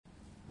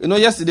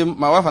Yesterday,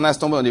 my wife and I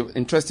stumbled on an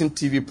interesting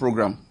TV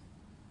program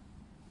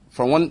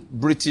from one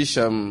British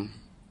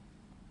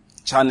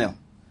channel.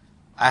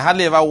 I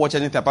hardly ever watch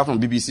anything apart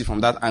from BBC from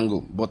that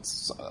angle. But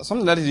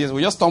something like this,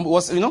 we just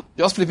stumbled,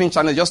 just flipping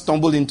channels, just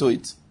stumbled into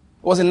it. It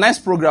was a nice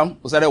program.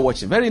 We started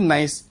watching. Very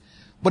nice.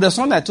 But there's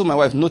something I told my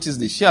wife, notice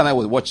this. She and I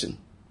was watching.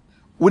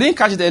 We didn't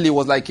catch it early. It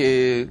was like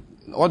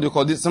what do you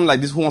call this? Something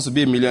like this, Who Wants to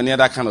Be a Millionaire,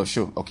 that kind of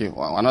show. Okay,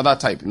 another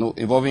type,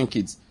 involving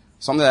kids.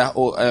 Something like,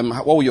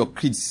 what will your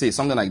kids say?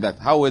 Something like that.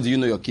 How well do you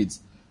know your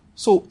kids?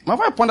 So my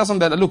wife pointed out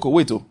something that, look,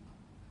 wait, there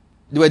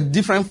were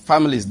different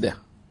families there.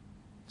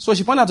 So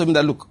she pointed out to me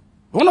that, look,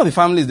 one of the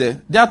families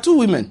there are two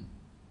women.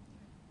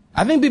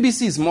 I think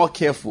BBC is more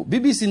careful.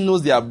 BBC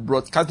knows they are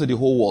broadcast to the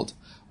whole world.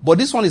 But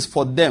this one is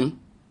for them.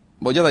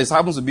 But just it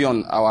happens to be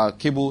on our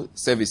cable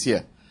service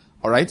here.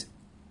 Alright?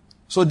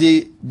 So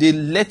they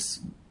let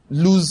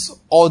loose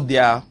all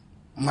their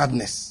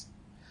madness.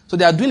 So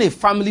they are doing a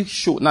family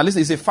show. Now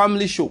listen, it's a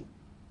family show.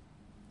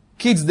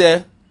 Kids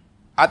there.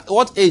 At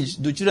what age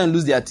do children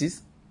lose their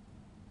teeth?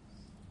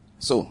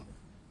 So,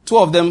 two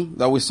of them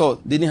that we saw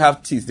didn't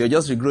have teeth. They were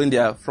just regrowing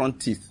their front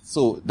teeth.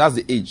 So that's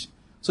the age.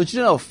 So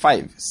children of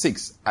 5,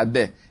 6 are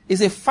there.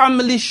 It's a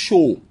family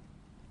show.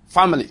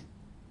 Family.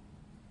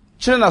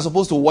 Children are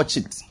supposed to watch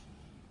it.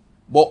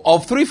 But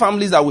of 3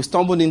 families that we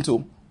stumbled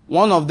into,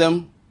 one of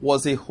them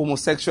was a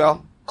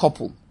homosexual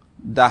couple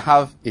that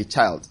have a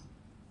child.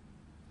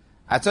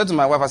 I said to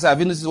my wife, I said, have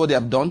you noticed what they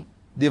have done?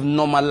 They've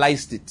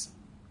normalized it.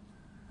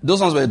 Those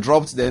ones were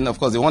dropped then, of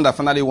course, the one that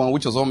finally won,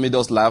 which was what made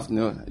us laugh.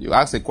 You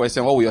ask a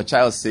question, what will your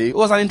child say? It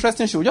was an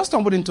interesting show. We just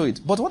stumbled into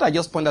it. But what I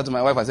just pointed out to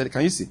my wife, I said,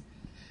 can you see?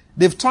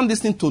 They've turned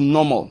this thing to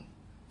normal.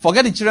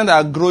 Forget the children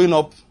that are growing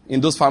up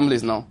in those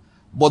families now.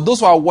 But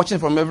those who are watching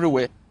from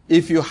everywhere,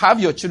 if you have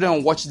your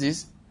children watch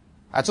this,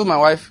 I told my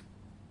wife,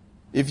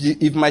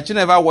 if my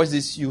children ever watch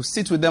this, you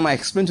sit with them and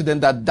explain to them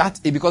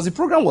that because the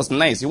program was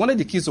nice. You wanted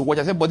the kids to watch.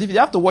 I said, but if you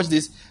have to watch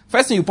this,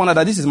 first thing you point out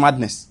that this is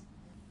madness.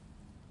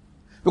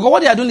 Because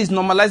what they are doing is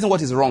normalizing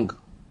what is wrong.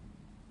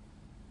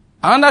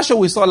 Another show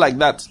we saw like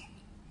that.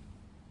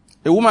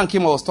 A woman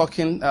came and was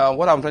talking,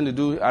 what I'm trying to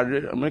do, I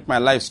make my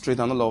life straight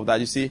and all of that.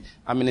 You see,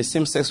 I'm in a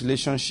same-sex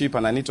relationship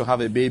and I need to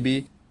have a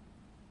baby. Did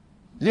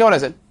you hear what I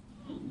said?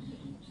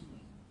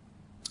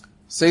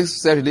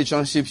 Same-sex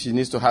relationship, she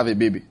needs to have a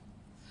baby.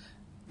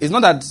 It's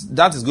not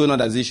that is going on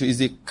as the issue. It's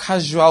a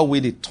casual way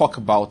they talk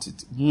about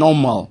it.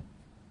 Normal.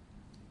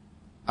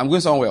 I'm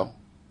going somewhere.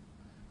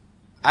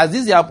 As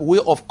this is their way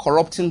of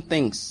corrupting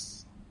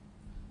things,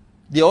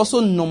 they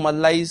also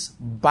normalize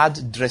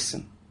bad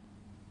dressing.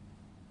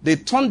 They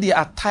turn the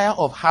attire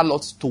of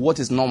harlots to what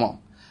is normal.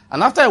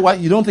 And after a while,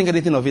 you don't think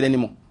anything of it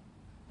anymore.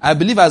 I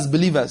believe as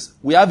believers,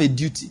 we have a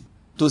duty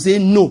to say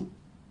no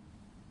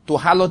to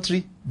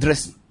harlotry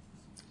dressing.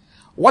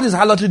 What is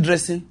harlotry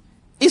dressing?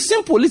 It's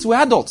simple. We're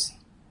adults.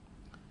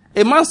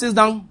 A man sits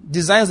down,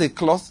 designs a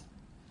cloth,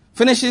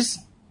 finishes,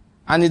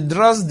 and he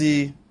draws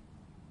the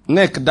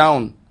neck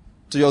down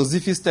to your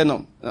zippy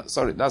sternum.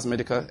 Sorry, that's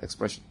medical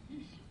expression.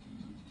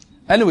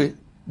 Anyway,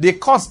 the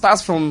cut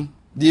starts from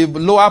the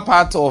lower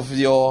part of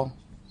your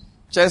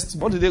chest.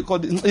 What do they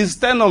call it? It's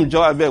sternum,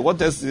 jaw, I beg.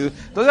 What else? Does it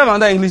have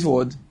another English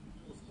word?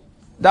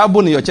 That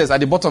bone in your chest, at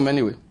the bottom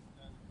anyway.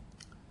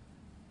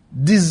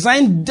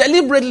 Designed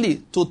deliberately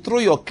to throw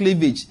your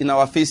cleavage in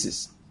our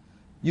faces.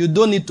 You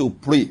don't need to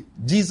pray.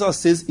 Jesus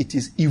says it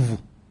is evil.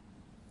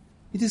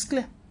 It is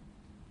clear.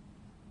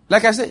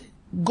 Like I said,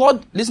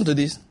 God, listen to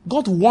this.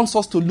 God wants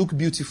us to look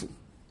beautiful.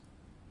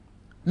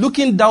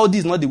 Looking dowdy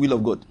is not the will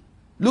of God.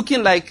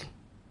 Looking like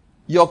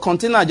your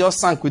container just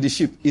sank with the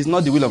ship is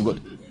not the will of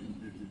God.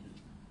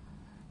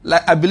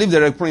 Like I believe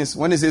the Prince,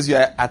 when he says you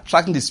are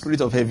attracting the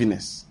spirit of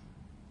heaviness,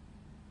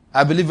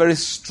 I believe very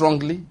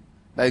strongly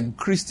that a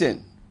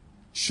Christian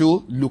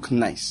should look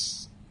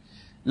nice.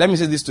 Let me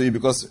say this to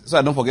you so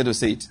I don't forget to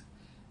say it.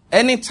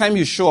 Anytime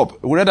you show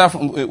up, we read that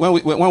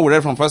when we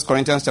read from 1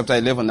 Corinthians chapter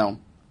 11 now,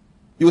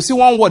 you will see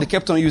one word he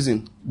kept on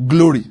using,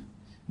 glory.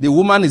 The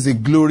woman is the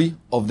glory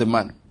of the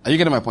man. Are you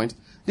getting my point?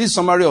 This is a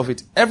summary of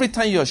it. Every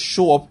time you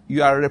show up,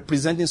 you are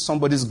representing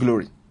somebody's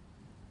glory.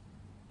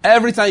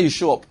 Every time you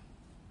show up.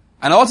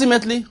 And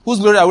ultimately, whose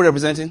glory are we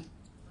representing?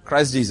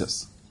 Christ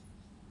Jesus.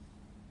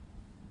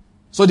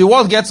 So the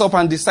world gets up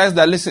and decides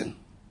that, listen,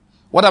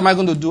 what am I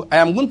going to do? I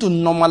am going to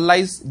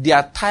normalize the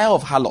attire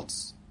of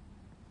harlots.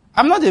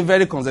 I'm not a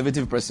very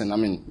conservative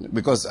person,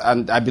 because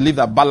I believe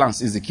that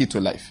balance is the key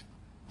to life.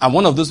 I'm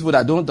one of those people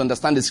that don't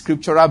understand the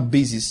scriptural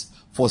basis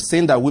for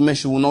saying that women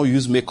should not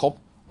use makeup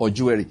or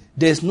jewelry.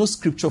 There's no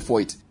scripture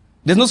for it.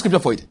 There's no scripture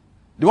for it.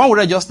 The one we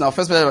read just now,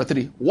 1 Peter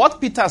 3. What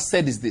Peter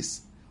said is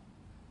this.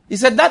 He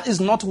said that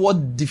is not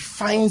what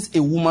defines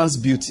a woman's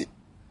beauty.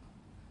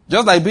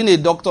 Just like being a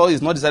doctor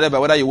is not decided by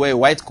whether you wear a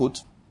white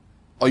coat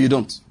or you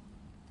don't.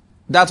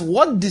 That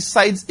what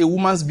decides a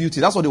woman's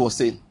beauty, that's what he was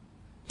saying,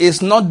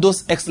 is not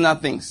those external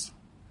things.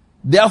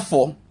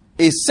 Therefore,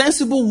 a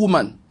sensible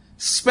woman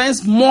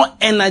spends more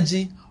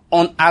energy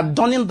on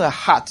adorning the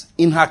heart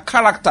in her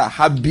character,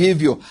 her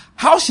behavior,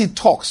 how she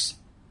talks.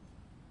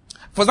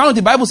 For example,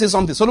 the Bible says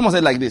something. Solomon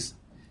said like this.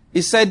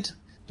 He said,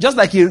 just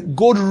like a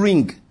gold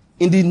ring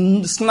in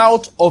the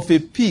snout of a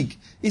pig.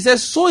 He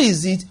says, so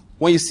is it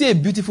when you see a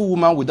beautiful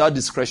woman without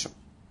discretion.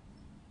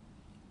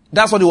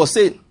 That's what he was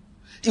saying.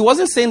 He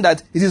wasn't saying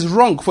that it is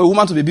wrong for a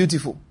woman to be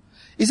beautiful.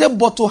 He said,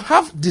 but to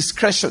have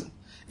discretion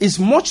is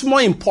much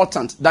more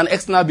important than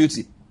external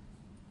beauty.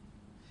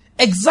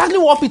 Exactly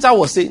what Peter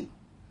was saying.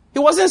 He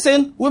wasn't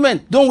saying,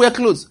 women, don't wear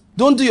clothes,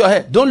 don't do your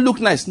hair, don't look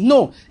nice.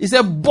 No. He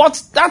said,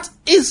 but that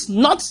is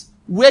not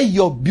where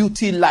your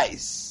beauty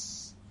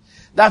lies.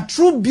 That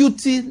true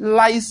beauty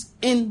lies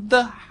in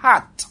the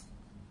heart.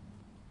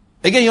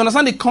 Again, you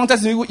understand the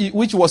context in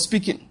which he was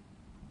speaking,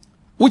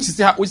 which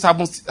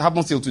happens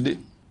till today.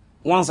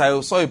 Once I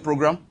saw a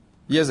program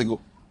years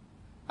ago,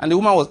 and the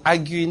woman was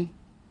arguing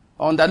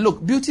on that,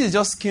 look, beauty is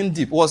just skin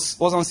deep. Was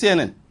on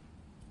CNN.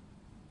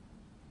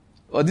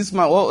 Or this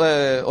man,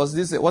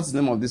 what's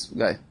the name of this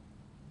guy?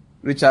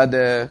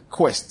 Richard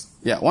Quest.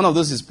 Yeah, one of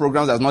those his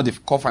programs that's not the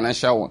core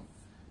financial one.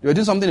 They were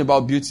doing something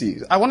about beauty.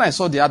 When I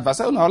saw the advert, I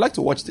said, I'd like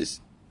to watch this.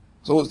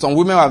 So some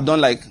women have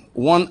done like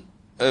one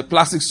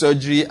plastic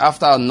surgery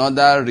after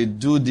another,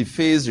 redo the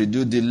face,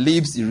 redo the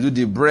lips, redo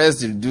the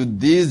breast, redo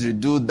this,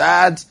 redo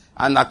that.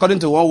 And according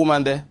to one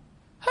woman there,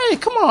 hey,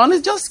 come on,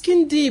 it's just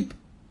skin deep.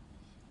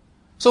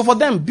 So for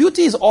them,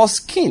 beauty is all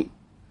skin.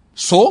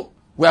 So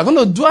we are going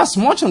to do as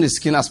much on the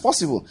skin as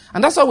possible.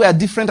 And that's why we are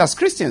different as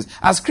Christians.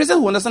 As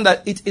Christians, we understand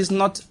that it is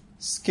not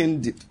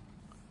skin deep.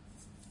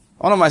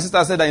 One of my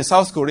sisters said that in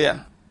South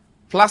Korea,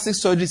 plastic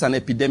surgery is an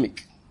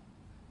epidemic.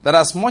 That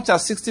as much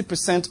as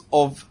 60%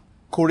 of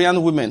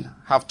Korean women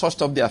have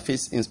touched up their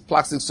face in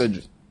plastic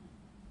surgery.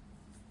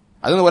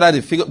 I don't know whether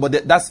they figure, but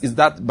is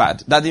that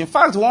bad. That in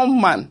fact, one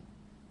man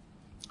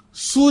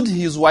sued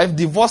his wife,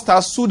 divorced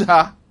her, sued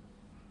her,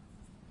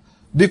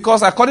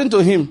 because according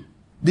to him,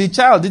 the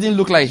child didn't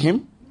look like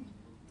him,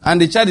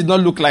 and the child did not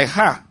look like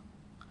her.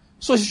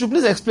 So she should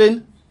please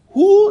explain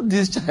who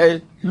this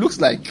child looks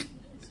like.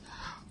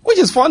 Which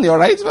is funny, all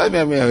right? I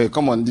mean,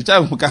 come on, the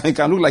child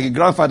can look like a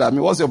grandfather. I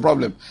mean, what's your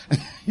problem?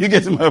 You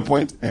get my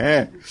point?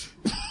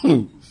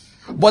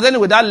 But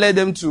anyway, that led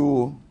them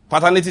to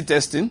paternity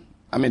testing.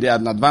 I mean, they are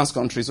an advanced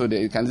country, so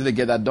they can easily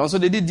get that done. So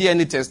they did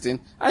DNA testing,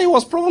 and he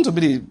was proven to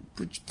be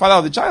the father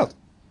of the child.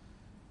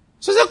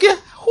 So he said, okay,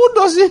 who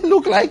does he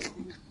look like?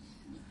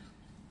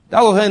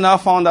 That was when he now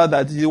found out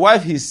that the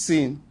wife he's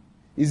seeing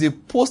is a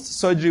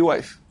post-surgery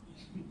wife.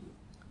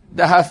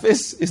 That her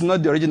face is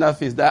not the original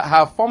face. That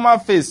her former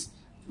face,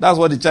 that's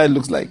what the child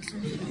looks like.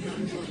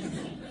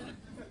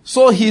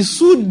 So he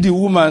sued the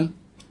woman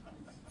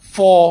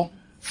for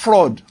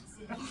fraud.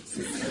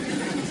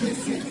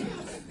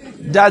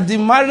 That the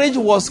marriage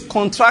was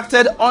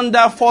contracted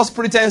under false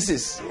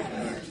pretenses.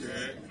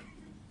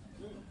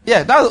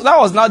 Yeah, that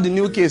was now the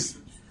new case.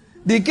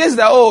 The case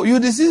that, you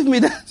deceived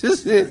me.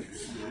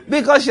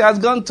 Because she has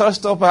gone,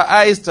 touched up her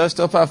eyes, touched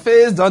up her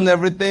face, done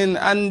everything.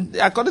 And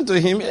according to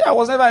him, I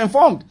was never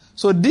informed.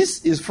 So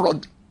this is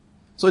fraud.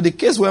 So the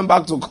case went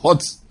back to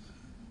court.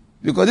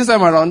 Because this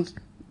time around,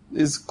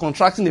 is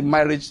contracting the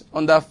marriage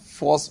under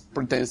false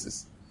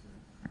pretenses.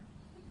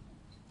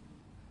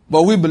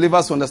 But we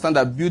believers understand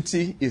that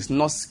beauty is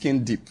not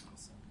skin deep.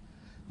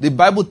 The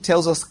Bible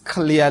tells us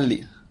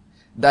clearly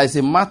that it's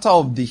a matter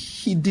of the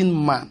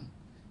hidden man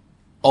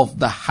of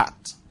the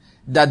heart.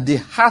 That the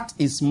heart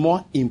is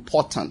more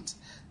important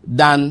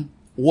than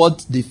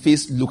what the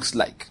face looks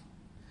like.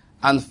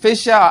 And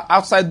facial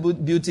outside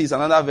beauty is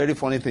another very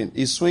funny thing.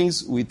 It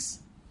swings with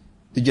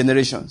the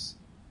generations.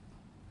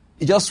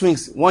 It just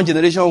swings. One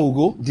generation will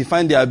go,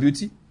 define their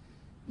beauty.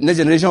 Next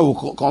generation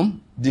will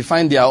come,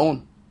 define their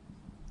own.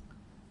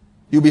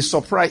 You'll be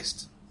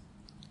surprised.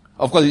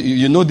 Of course,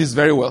 you know this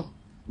very well.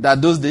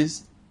 That those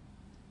days,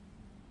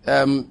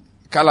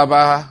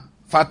 Calabar,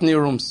 fattening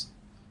rooms,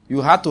 you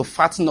had to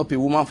fatten up a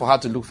woman for her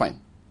to look fine.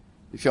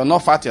 If you're not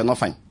fat, you're not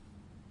fine.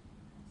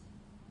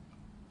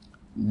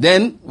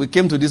 Then we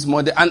came to this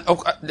model, and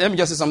let me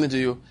just say something to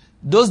you.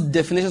 Those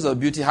definitions of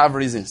beauty have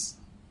reasons.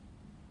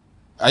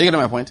 Are you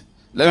getting my point?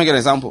 Let me get an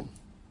example.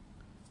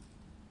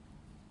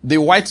 The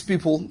white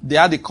people, they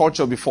had the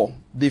culture before.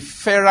 The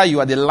fairer you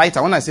are, the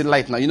lighter. When I say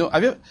light now,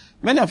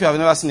 many of you have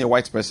never seen a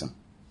white person.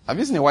 Have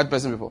you seen a white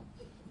person before?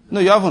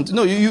 No, you haven't.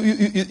 No,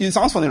 it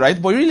sounds funny, right?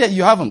 But really,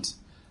 you haven't.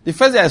 The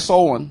first day I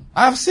saw one,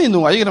 I have seen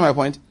no, are you getting my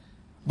point?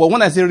 But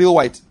when I say real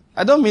white,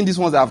 I don't mean these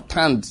ones that have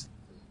tanned.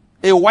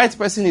 A white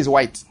person is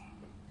white.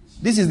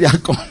 This is their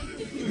color.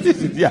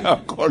 This is their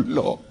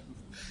color.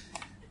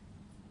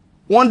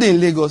 One day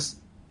in Lagos,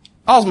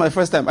 that was my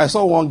first time. I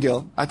saw one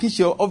girl. I think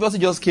she obviously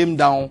just came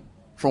down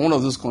from one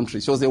of those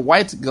countries. She was a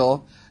white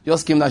girl,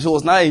 just came down. She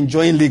was now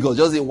enjoying Lagos,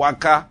 just a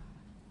waka.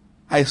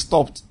 I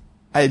stopped.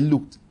 I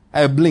looked.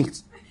 I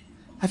blinked.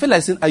 I felt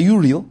like saying, are you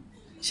real?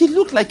 She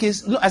looked like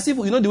as if,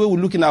 the way we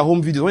look in our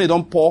home videos, when they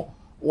don't pour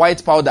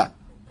white powder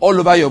all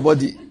over your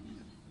body.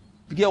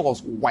 The girl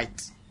was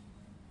white.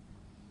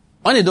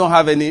 When they don't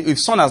have any, if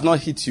sun has not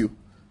hit you,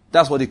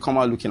 that's what they come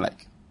out looking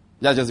like.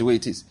 That's just the way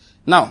it is.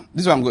 Now,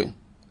 this is where I'm going.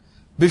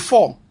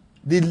 Before,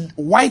 the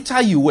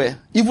whiter you were,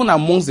 even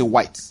amongst the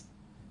whites,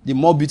 the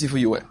more beautiful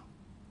you were.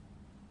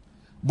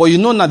 But you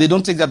know now they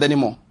don't take that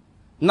anymore.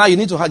 Now you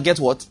need to get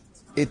what?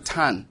 A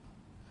tan.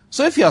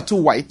 So if you are too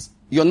white,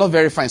 you're not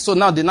very fine. So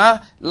now they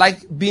now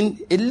like being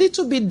a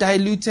little bit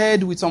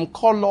diluted with some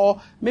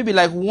color, maybe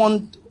like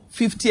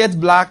 1/50th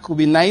black would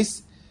be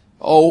nice.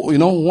 Or,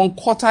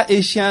 1/4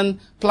 Asian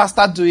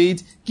plastered to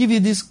it, give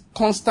you this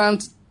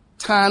constant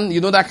tan,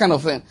 that kind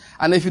of thing.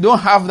 And if you don't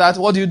have that,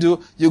 what do?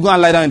 You go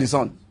and lie down in the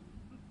sun.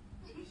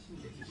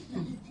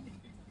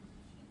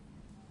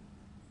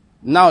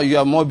 Now you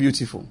are more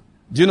beautiful.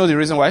 Do you know the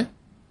reason why?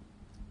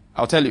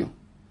 I'll tell you.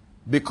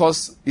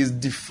 Because it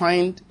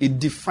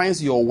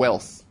defines your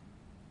wealth.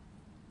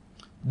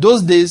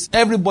 Those days,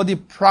 everybody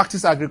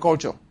practiced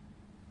agriculture.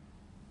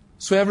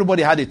 So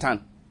everybody had a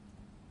tan.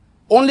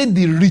 Only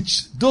the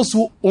rich, those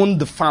who owned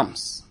the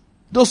farms,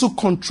 those who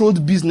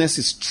controlled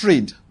businesses,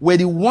 trade, were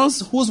the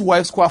ones whose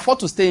wives could afford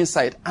to stay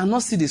inside and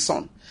not see the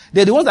sun.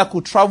 They're the ones that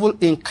could travel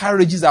in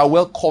carriages that are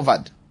well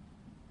covered.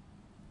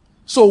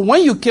 So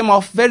when you came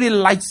off very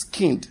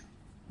light-skinned,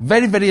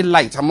 very, very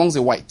light amongst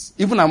the whites,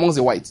 even amongst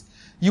the whites,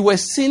 you were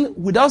seen,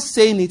 without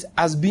saying it,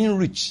 as being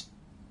rich.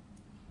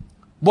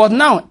 But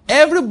now,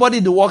 everybody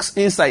that walks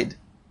inside,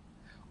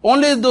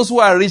 only those who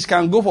are rich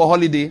can go for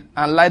holiday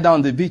and lie down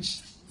on the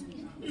beach.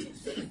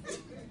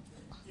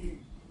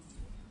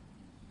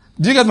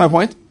 Do you get my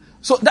point?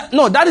 So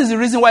that is the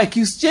reason why it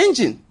keeps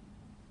changing.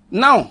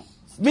 Now,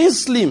 being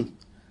slim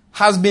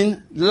has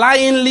been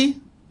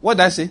what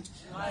did I say?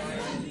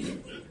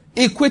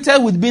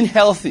 Equated with being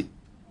healthy.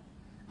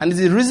 And it's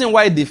the reason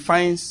why it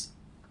defines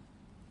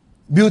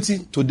beauty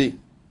today.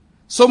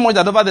 So much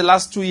that over the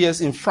last 2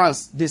 years in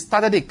France, they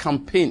started a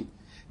campaign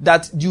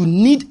that you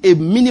need a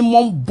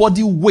minimum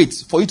body weight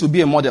for you to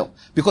be a model.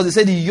 Because they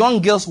said the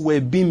young girls were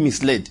being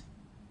misled.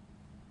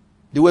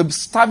 They were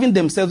starving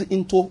themselves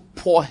into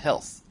poor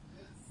health.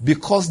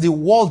 Because the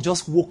world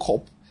just woke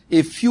up.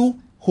 A few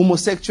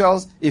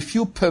homosexuals, a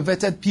few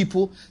perverted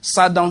people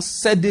sat down,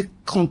 said they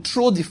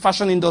control the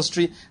fashion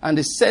industry, and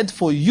they said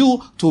for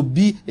you to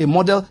be a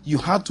model, you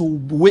had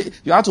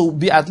to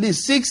be at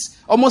least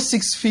almost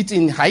 6 feet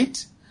in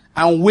height,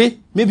 and weigh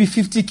maybe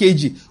 50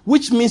 kg,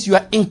 which means you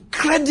are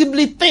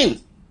incredibly thin.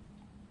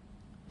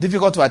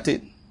 Difficult to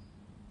attain.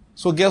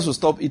 So girls will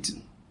stop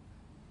eating.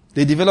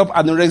 They develop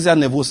anorexia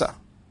nervosa.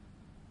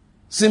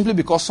 Simply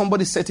because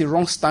somebody set a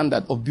wrong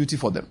standard of beauty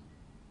for them.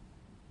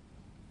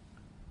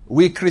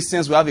 We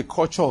Christians, we have a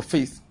culture of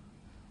faith.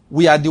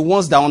 We are the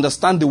ones that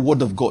understand the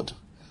word of God,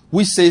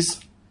 which says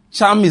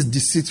charm is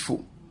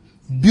deceitful.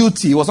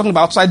 Beauty, we're talking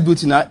about outside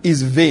beauty now,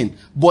 is vain.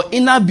 But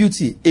inner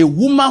beauty, a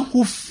woman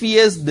who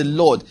fears the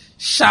Lord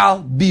shall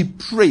be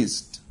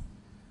praised.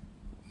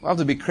 We have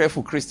to be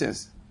careful,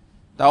 Christians,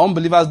 that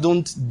unbelievers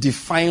don't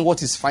define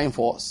what is fine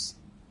for us.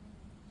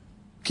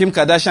 Kim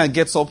Kardashian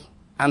gets up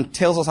and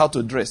tells us how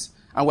to dress,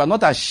 and we're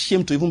not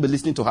ashamed to even be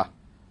listening to her.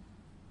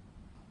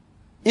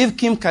 If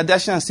Kim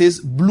Kardashian says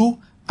blue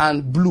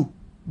and blue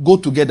go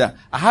together,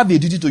 I have a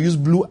duty to use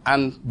blue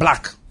and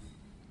black,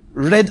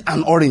 red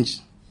and orange,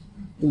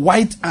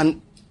 white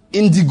and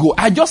indigo.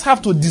 I just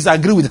have to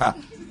disagree with her.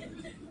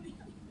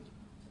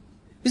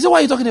 You see what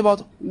are you talking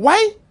about?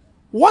 Why?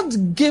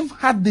 What gave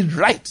her the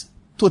right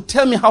to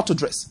tell me how to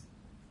dress?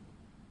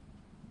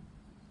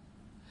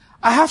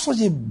 I have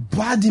such a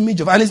bad image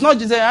of her. And it's not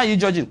just saying, are you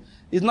judging?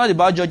 It's not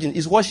about judging.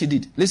 It's what she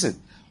did.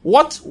 Listen,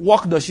 what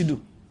work does she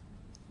do?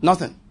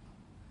 Nothing.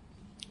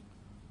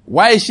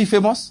 Why is she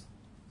famous?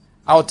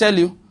 I'll tell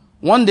you.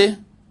 One day,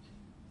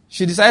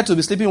 she decided to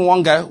be sleeping with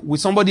one guy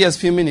with somebody else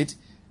filming it.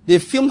 They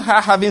filmed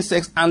her having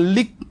sex and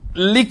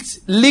leaked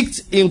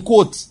in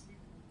quotes,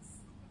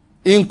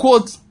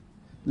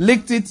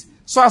 leaked it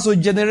so as to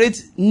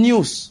generate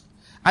news.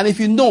 And if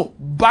you know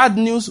bad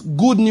news,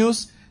 good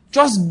news,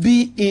 just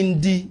be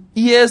in the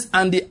ears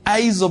and the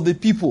eyes of the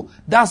people.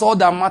 That's all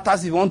that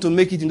matters if you want to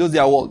make it in those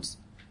their worlds.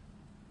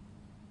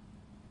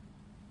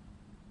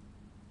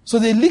 So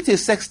they leaked a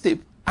sex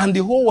tape, and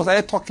the whole was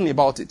started talking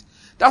about it.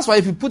 That's why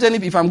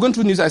if I'm going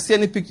through news, I see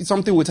any picture,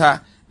 something with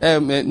her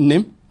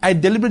name, I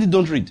deliberately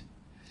don't read.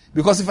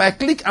 Because if I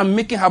click, I'm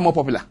making her more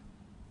popular.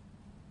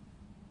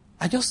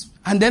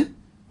 And then,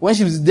 when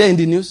she was there in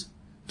the news,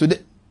 today,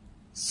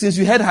 since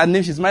you heard her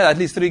name, she's married at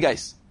least 3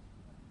 guys.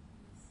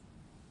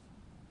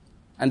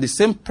 And the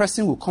same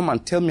person will come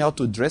and tell me how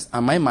to dress.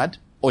 Am I mad?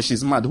 Or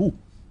she's mad? Who?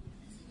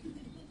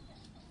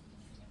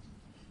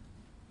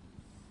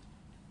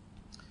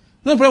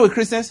 No problem with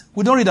Christians.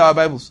 We don't read our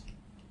Bibles.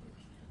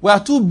 We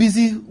are too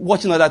busy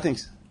watching other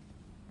things.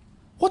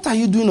 What are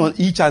you doing on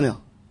E-channel?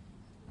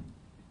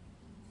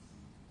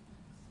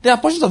 There are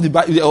portions of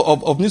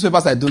of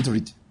newspapers I don't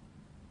read.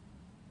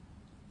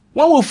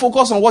 One will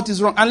focus on what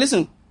is wrong. And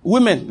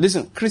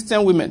listen,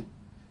 Christian women,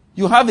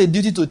 you have a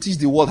duty to teach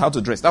the world how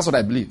to dress. That's what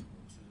I believe.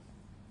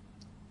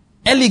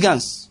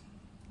 Elegance.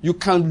 You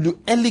can do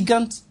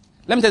elegant.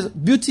 Let me tell you,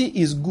 beauty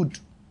is good.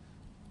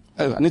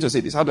 I need to say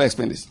this. How do I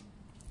explain this?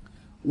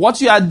 What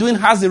you are doing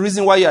has the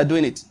reason why you are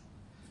doing it.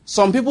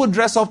 Some people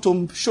dress up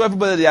to show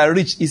everybody they are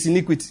rich. It's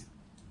iniquity.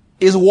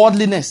 It's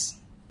worldliness.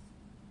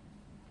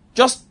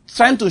 Just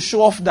trying to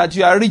show off that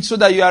you are rich so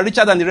that you are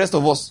richer than the rest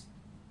of us.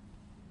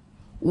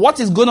 What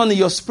is going on in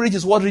your spirit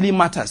is what really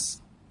matters.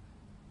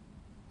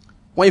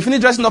 When you finish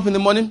dressing up in the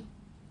morning,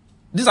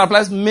 this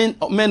applies men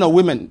or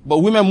women, but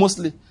women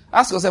mostly.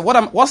 Ask yourself,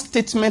 what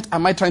statement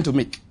am I trying to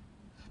make?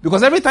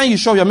 Because every time you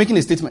show up, you're making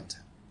a statement.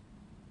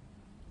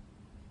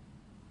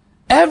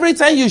 Every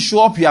time you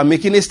show up, you are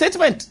making a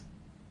statement.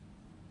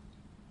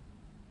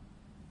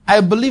 I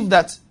believe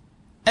that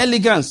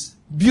elegance,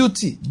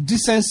 beauty,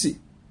 decency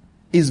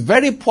is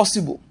very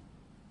possible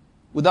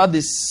without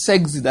the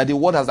sexy that the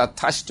word has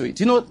attached to it.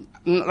 You know,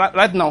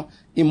 right now,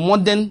 in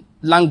modern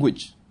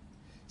language,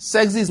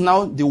 sexy is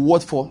now the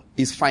word for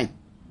is fine.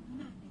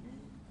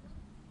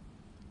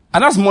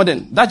 And that's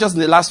modern. That's just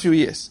in the last few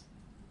years.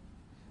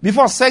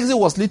 Before, sexy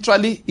was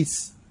literally,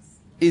 it's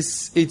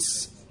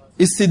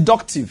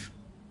seductive.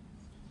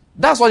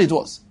 That's what it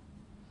was.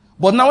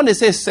 But now when they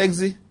say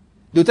sexy,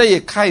 they'll tell you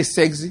a car is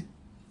sexy.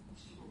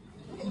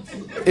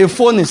 A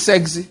phone is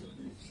sexy.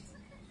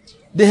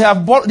 They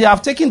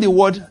have taken the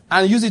word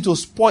and used it to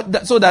spoil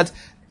that, so that,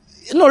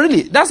 no,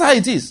 really, that's how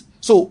it is.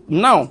 So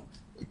now,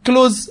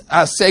 clothes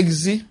are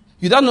sexy.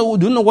 You don't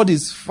know what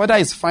is, whether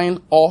it's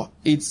fine or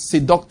it's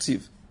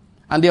seductive.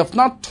 And they have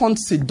now turned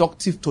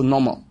seductive to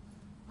normal.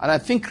 And I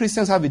think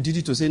Christians have a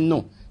duty to say,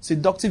 no,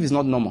 seductive is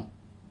not normal.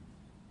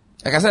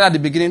 Like I said at the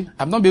beginning,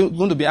 I'm not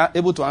going to be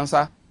able to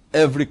answer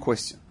every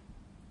question.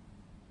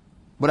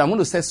 But I'm going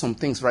to set some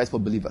things right for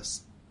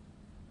believers.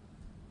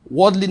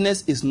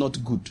 Worldliness is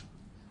not good.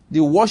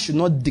 The world should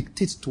not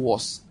dictate to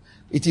us.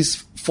 It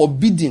is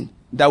forbidden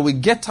that we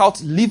get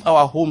out, leave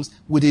our homes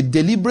with a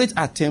deliberate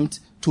attempt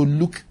to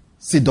look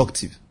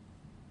seductive.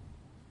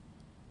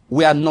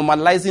 We are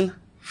normalizing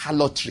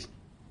harlotry.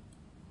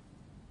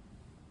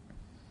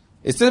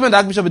 A statement that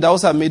Archbishop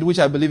Idahosa made, which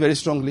I believe very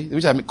strongly,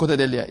 which I quoted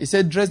earlier, he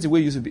said, dress the way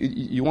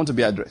you want to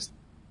be addressed.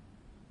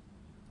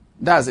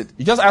 That's it.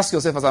 You just ask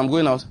yourself as I'm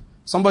going out,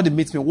 somebody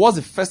meets me, what's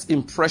the first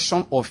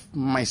impression of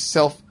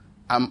myself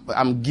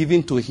I'm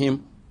giving to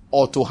him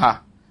or to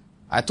her?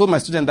 I told my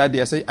student that day,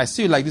 I said, I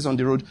see you like this on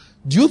the road.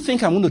 Do you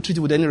think I'm going to treat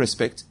you with any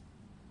respect?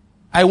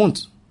 I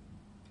won't.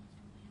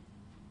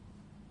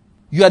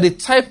 You are the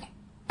type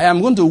I am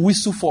going to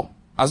whistle for,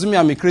 assuming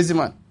I'm a crazy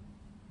man.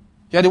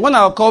 You are the one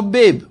I'll call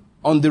babe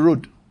on the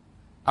road.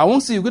 I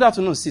won't say you good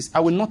afternoon, sis. I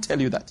will not tell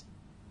you that.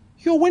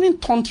 You're wearing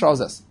torn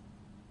trousers.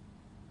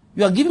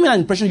 You are giving me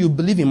an impression you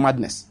believe in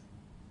madness.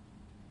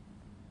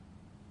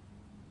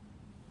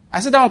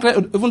 I said that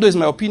even though it's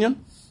my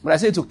opinion, but I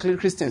say it to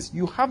Christians,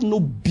 you have no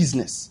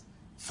business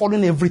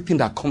following everything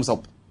that comes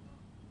up.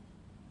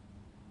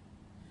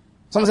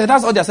 Someone said,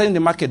 that's all they're selling in the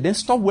market. Then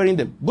stop wearing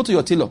them. Go to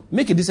your tailor.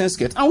 Make a decent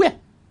skirt and wear.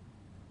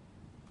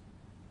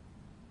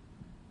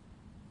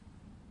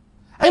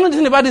 I know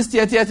anything about this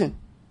tear thing.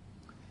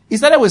 It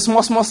started with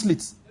small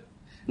slits.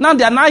 Now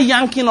they are now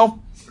yanking up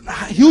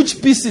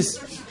huge pieces.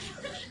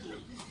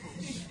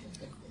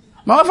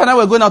 My wife and I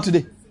were going out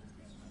today.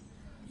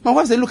 My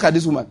wife said, look at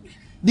this woman.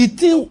 The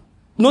thing,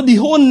 the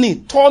whole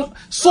knee,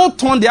 so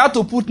torn they had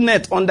to put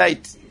net under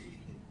it.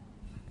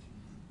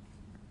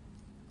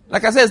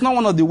 Like I said, it's not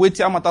one of the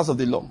weightier matters of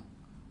the law.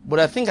 But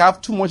I think I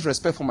have too much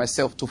respect for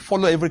myself to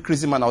follow every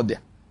crazy man out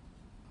there.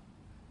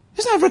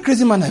 It's not every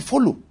crazy man I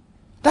follow.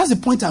 That's the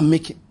point I'm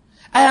making.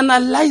 I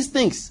analyze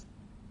things.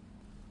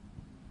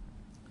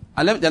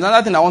 And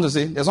another thing I want to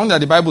say, there's something that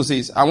the Bible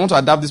says. I want to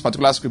adapt this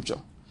particular scripture.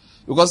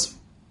 Because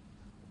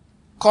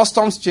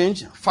customs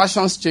change,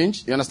 fashions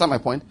change. You understand my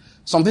point?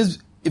 Some things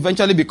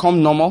eventually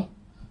become normal.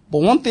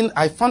 But one thing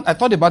I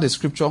thought about the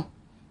scripture.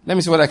 Let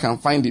me see whether I can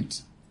find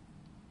it.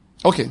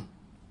 Okay.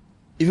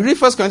 If you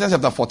read 1 Corinthians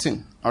chapter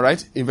 14, all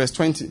right, in verse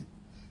 20,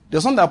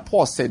 there's something that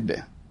Paul said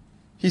there.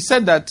 He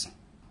said that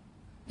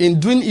in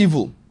doing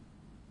evil,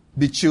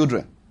 be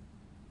children.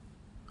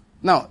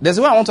 Now, there's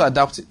a way I want to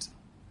adapt it.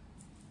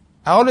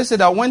 I always say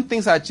that when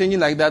things are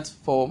changing like that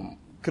for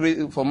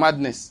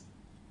madness,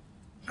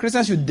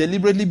 Christians should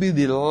deliberately be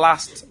the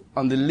last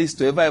on the list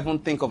to ever even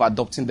think of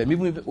adopting them,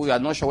 even if we are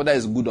not sure whether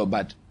it's good or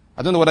bad.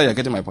 I don't know whether you're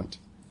getting my point.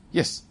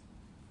 Yes.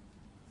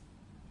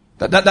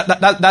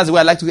 That's the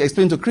way I like to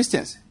explain to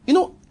Christians.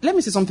 Let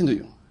me say something to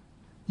you.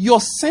 Your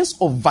sense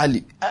of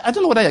value. I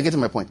don't know whether you're getting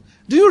my point.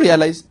 Do you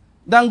realize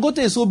Dangote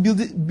is so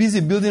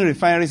busy building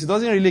refineries, he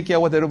doesn't really care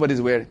what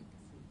everybody's wearing?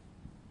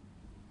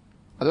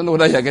 I don't know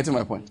whether you're getting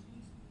my point.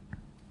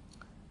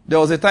 There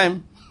was a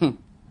time,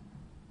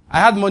 I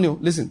had money.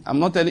 Listen, I'm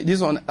not telling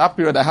this on that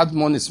period. I had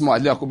money small.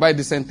 I could buy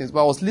decent things,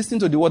 but I was listening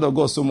to the word of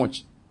God so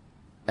much.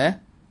 It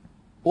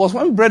was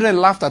when brethren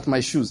laughed at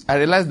my shoes. I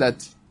realized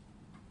that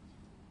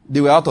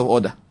they were out of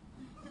order.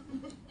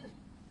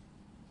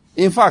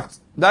 In fact,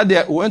 that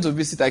day we went to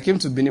visit. I came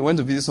to Benin, went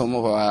to visit some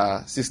of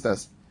our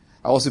sisters.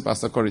 I was with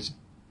Pastor Courage.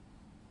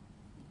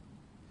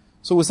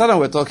 So we sat and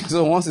we were talking.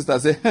 So one sister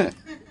said,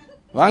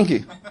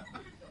 Vanki,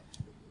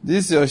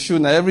 this is your shoe.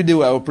 Now every day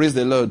I will praise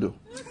the Lord. Though.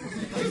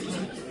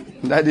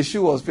 That the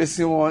shoe was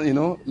facing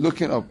one,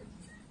 looking up.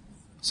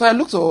 So I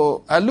looked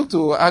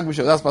to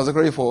Archbishop, that's Pastor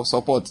Courage, for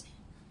support.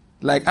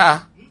 Like,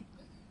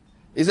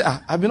 he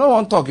said, I've been on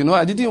one talk,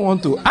 I didn't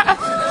want to.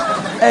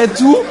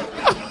 Too?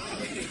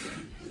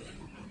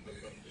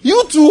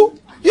 You too?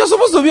 You're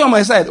supposed to be on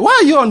my side. Why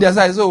are you on their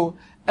side? So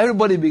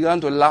everybody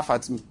began to laugh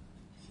at me.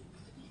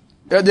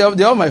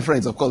 They're all my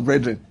friends, of course,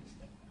 brethren.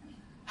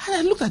 And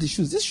I looked at the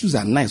shoes. These shoes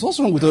are nice. What's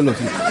wrong with all of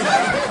you?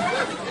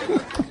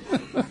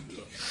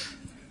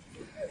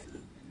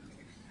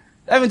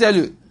 Let me tell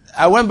you,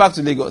 I went back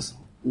to Lagos,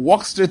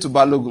 walked straight to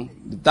Balogun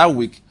that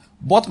week,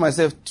 bought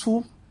myself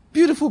 2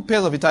 beautiful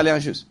pairs of Italian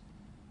shoes.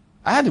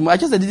 I had them, I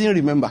didn't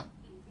remember.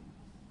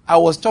 I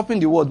was chopping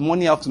the word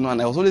morning, afternoon,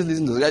 and I was always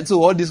listening to the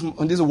so all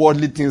these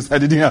worldly things I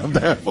didn't have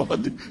time for,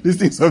 these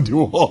things of the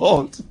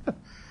world.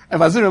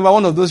 And I still remember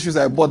one of those shoes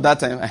I bought that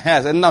time. I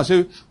said, now,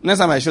 next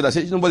time I showed, I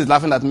said, nobody's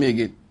laughing at me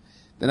again.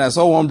 Then I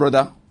saw one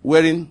brother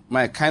wearing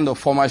my kind of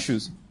former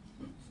shoes.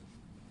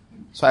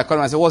 So I called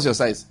him, I said, what's your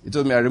size? He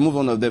told me, I removed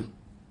one of them.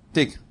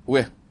 Take,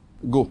 wear,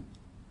 go.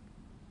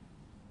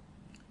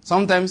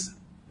 Sometimes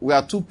we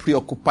are too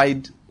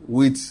preoccupied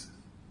with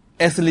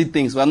earthly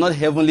things. We are not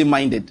heavenly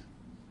minded.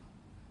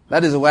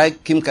 That is why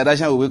Kim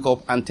Kardashian will wake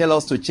up and tell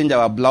us to change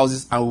our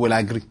blouses and we will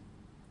agree.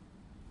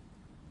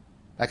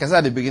 Like I said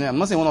at the beginning, I'm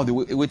not saying one of the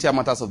weightier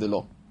matters of the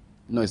law.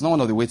 No, it's not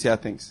one of the weightier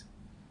things.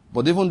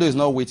 But even though it's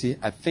not weighty,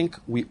 I think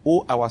we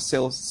owe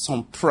ourselves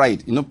some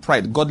pride.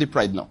 Pride, godly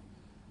pride now.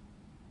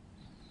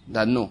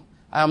 That no,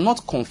 I am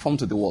not conformed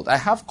to the world. I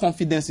have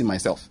confidence in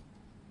myself.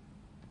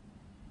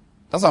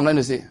 That's what I'm trying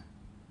to say.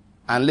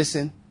 And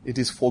listen, it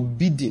is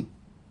forbidden.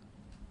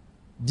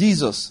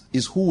 Jesus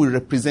is who we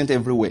represent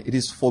everywhere. It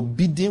is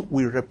forbidden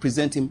we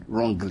represent him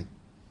wrongly.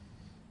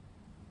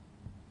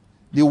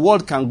 The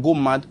world can go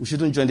mad. We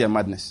shouldn't join their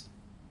madness.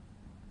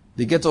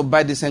 They get up,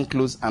 buy decent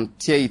clothes and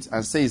tear it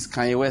and say it's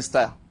Kanye West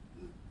style.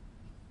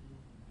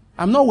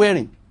 I'm not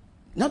wearing.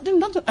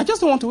 Nothing, I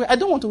just don't want to wear. I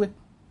don't want to wear.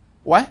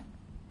 Why?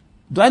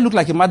 Do I look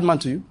like a madman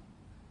to you?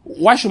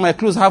 Why should my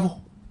clothes have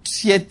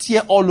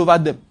tear all over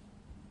them?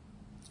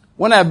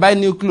 When I buy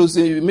new clothes,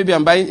 maybe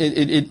I'm buying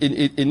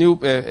a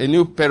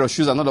new pair of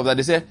shoes and all of that,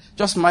 they say,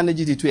 just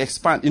manage it to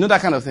expand. You know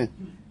that kind of thing.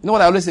 You know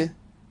what I always say?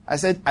 I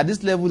said, at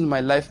this level in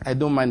my life, I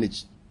don't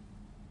manage.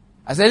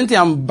 I said, anything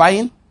I'm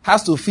buying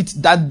has to fit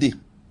that day.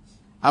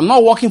 I'm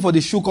not working for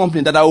the shoe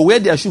company that I will wear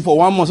their shoe for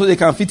 1 month so they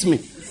can fit me.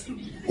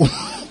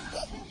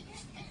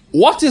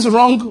 What is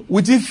wrong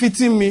with it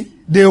fitting me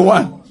day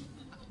one?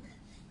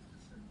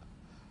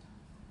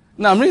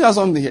 Now, I'm bringing out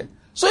something here.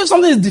 So if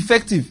something is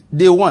defective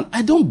day one,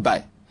 I don't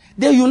buy.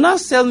 Then you now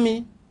sell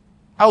me,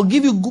 I'll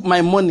give you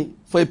my money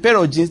for a pair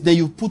of jeans, then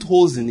you put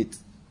holes in it.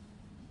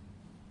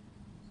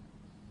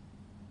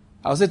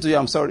 I'll say to you,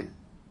 I'm sorry.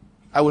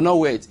 I will not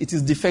wear it. It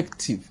is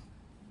defective.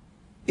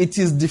 It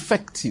is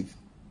defective.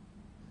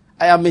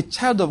 I am a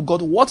child of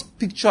God. What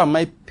picture am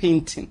I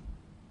painting?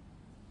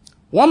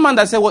 One man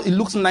that said, well, it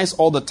looks nice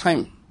all the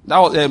time. That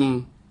was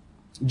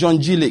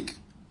John G. Lake.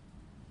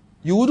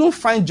 You wouldn't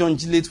find John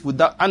G. Lake with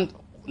that. And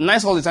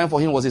nice all the time for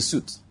him was a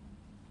suit.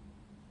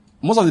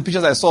 Most of the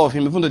pictures I saw of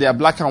him, even though they are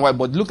black and white,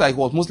 but it looked like he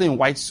was mostly in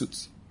white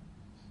suits.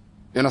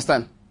 You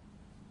understand?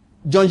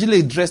 John G.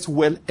 Lake dressed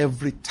well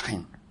every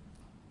time.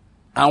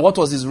 And what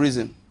was his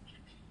reason?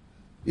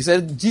 He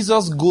said,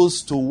 Jesus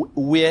goes to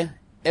where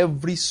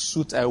every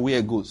suit I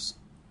wear goes.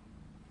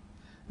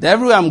 That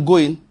everywhere I'm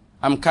going,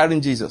 I'm carrying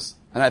Jesus.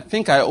 And I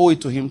think I owe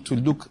it to him to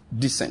look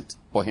decent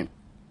for him.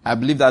 I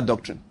believe that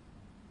doctrine.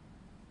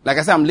 Like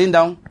I said, I'm laying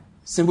down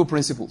simple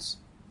principles.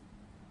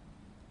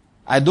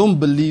 I don't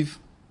believe,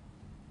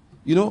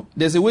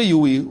 there's a way you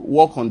will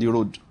walk on the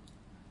road.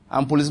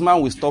 And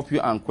policeman will stop you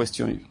and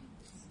question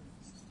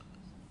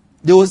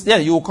you.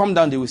 You will come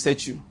down, they will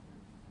search you.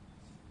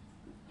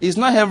 It's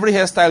not every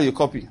hairstyle you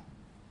copy.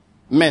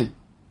 Men.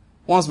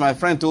 Once my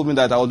friend told me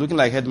that I was looking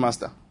like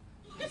headmaster.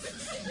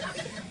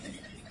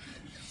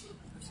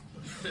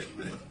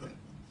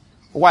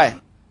 Why?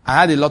 I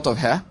had a lot of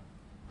hair.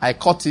 I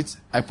cut it.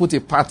 I put a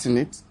part in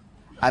it.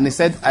 And he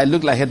said, I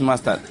look like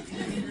headmaster.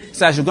 He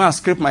said, I should go and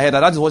scrape my hair.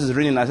 That is what is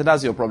raining. I said,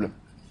 that's your problem.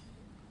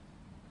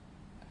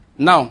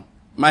 Now,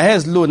 my hair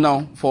is low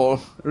now for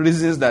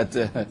reasons that...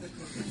 it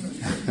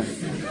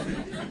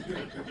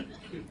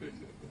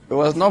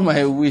was not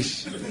my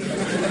wish.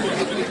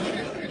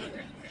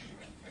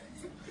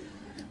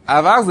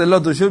 I've asked the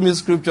Lord to show me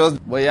scriptures,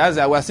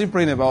 but we're still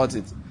praying about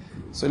it.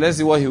 So let's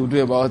see what he will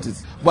do about it.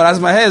 But as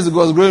my hair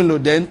was growing low,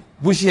 then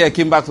bushy hair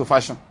came back to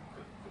fashion.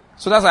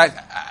 So that's like,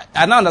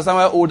 I now understand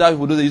why older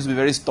people do. They used to be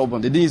very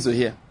stubborn. They didn't used to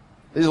hear.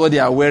 This is what they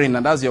are wearing,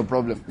 and that's your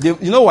problem.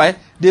 You know why?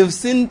 They've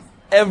seen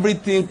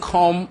everything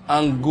come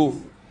and go.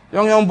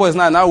 Young boys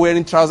now are now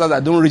wearing trousers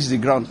that don't reach the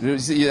ground.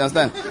 You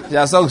understand?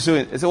 Their socks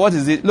showing. They say, what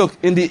is it? Look,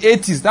 in the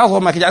 80s, that's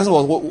what Michael Jackson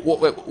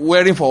was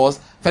wearing for us.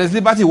 Felix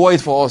Liberty wore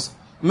it for us.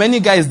 Many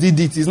guys did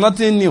it. It's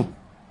nothing new.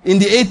 In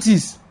the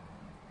 80s,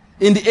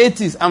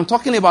 I'm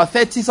talking about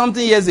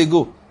 30-something years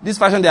ago. This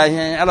fashion, they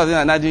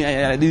are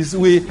doing this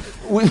way.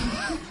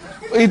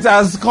 It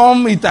has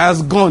come, it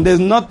has gone. There's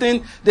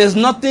nothing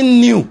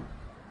new.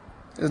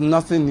 There's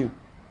nothing new.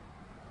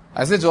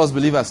 I say to us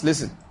believers,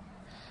 listen.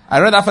 I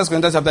read that 1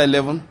 Corinthians chapter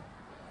 11.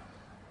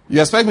 You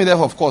expect me,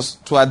 therefore, of course,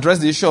 to address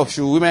the issue of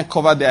should women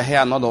cover their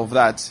hair and all of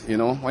that,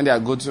 when they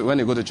go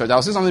to church.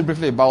 I'll say something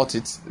briefly about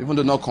it, even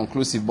though not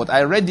conclusive, but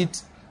I read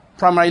it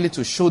primarily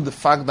to show the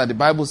fact that the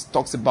Bible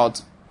talks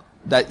about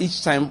that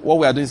each time what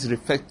we are doing is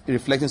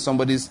reflecting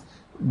somebody's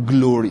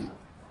glory.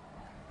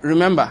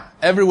 Remember,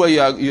 everywhere you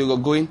are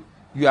going,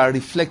 you are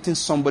reflecting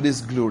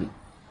somebody's glory.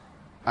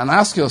 And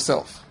ask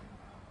yourself,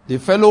 the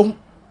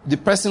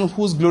person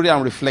whose glory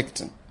I'm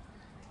reflecting,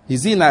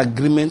 is he in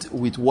agreement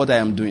with what I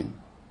am doing?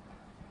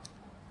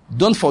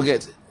 Don't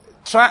forget,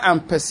 try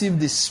and perceive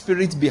the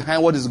spirit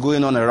behind what is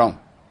going on around.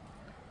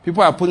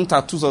 People are putting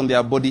tattoos on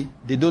their body.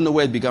 They don't know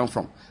where it began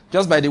from.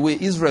 Just by the way,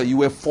 Israel, you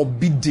were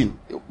forbidden.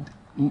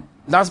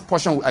 Last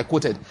portion I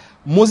quoted.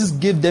 Moses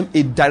gave them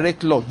a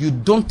direct law. You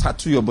don't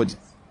tattoo your body.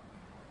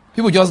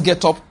 People just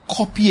get up,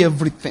 copy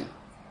everything.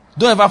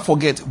 Don't ever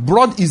forget,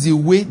 blood is a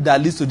way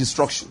that leads to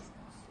destruction.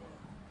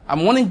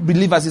 I'm warning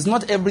believers, it's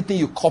not everything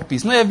you copy.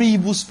 It's not every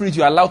evil spirit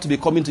you allow to be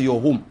coming to your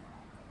home.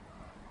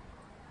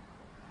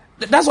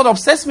 That's what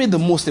upsets me the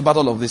most about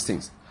all of these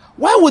things.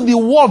 Why would the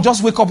world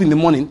just wake up in the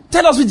morning,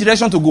 tell us which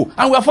direction to go,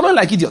 and we are following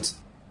like idiots?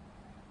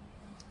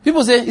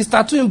 People say, is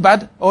tattooing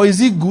bad or is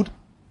it good?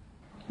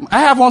 I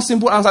have one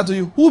simple answer to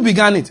you. Who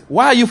began it?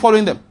 Why are you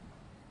following them?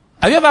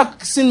 Have you ever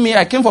seen me?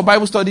 I came for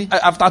Bible study.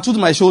 I've tattooed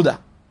my shoulder.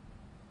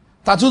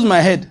 Tattooed my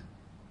head.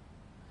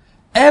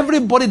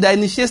 Everybody that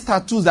initiates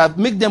tattoos that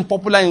make them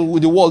popular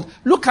with the world,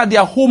 look at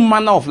their whole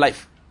manner of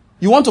life.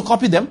 You want to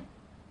copy them?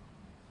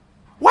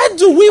 Why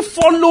do we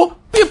follow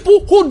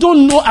people who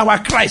don't know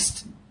our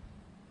Christ?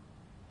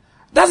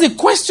 That's the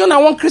question I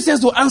want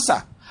Christians to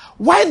answer.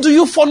 Why do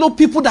you follow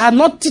people that are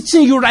not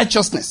teaching you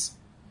righteousness?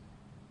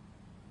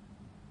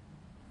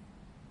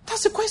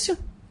 That's the question.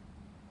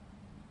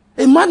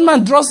 A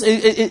madman draws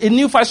a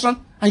new fashion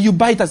and you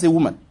buy it as a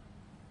woman.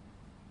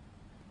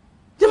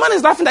 The man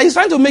is laughing that he's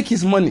trying to make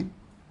his money.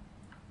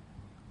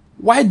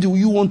 Why do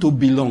you want to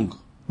belong?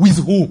 With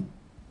who?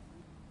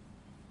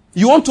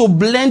 You want to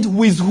blend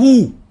with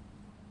who?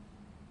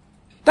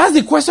 That's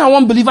the question I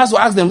want believers to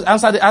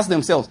ask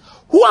themselves.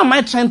 Who am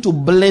I trying to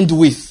blend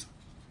with?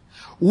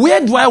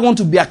 Where do I want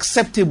to be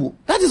acceptable?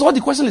 That is what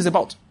the question is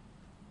about.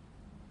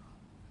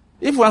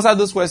 If we answer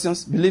those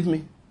questions, believe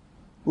me,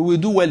 we will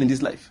do well in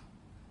this life.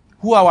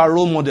 Who are our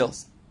role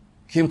models?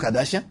 Kim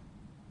Kardashian?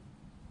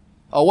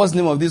 Or what's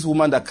the name of this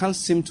woman that can't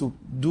seem to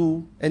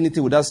do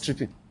anything without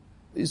stripping?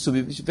 Used to be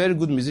a very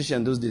good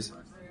musician those days.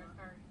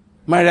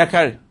 Mariah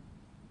Carey.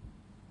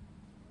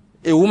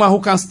 A woman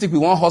who can't stick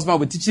with one husband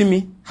will be teaching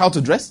me how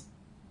to dress?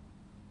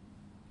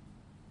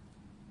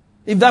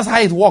 If that's how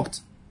it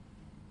worked,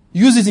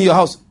 use it in your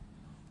house.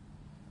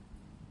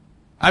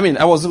 I mean,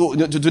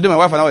 today my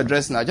wife and I were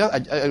dressing.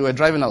 We were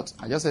driving out.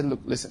 I just said,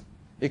 look, listen.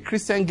 A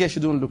Christian girl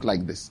shouldn't look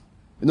like this.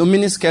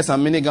 Mini skirts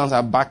and mini gowns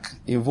are back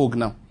in vogue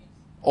now.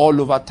 All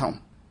over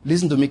town.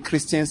 Listen to me,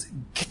 Christians,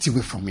 get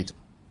away from it.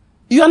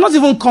 You are not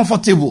even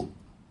comfortable.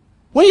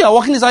 When you are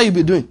walking, this is how you'll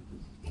be doing.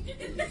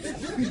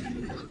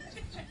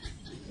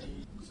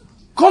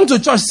 Come to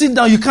church, sit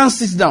down, you can't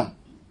sit down.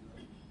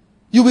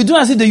 You'll be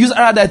doing as if they use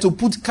Aradite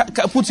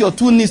to put your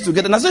two knees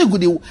together. That's not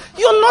good.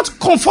 You're not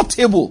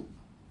comfortable.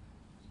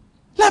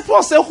 Like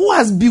Paul said, who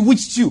has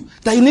bewitched you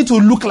that you need to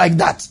look like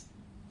that?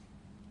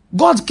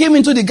 God came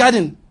into the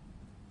garden.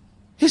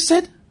 He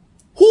said,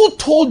 who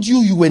told you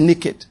you were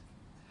naked?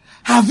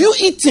 Have you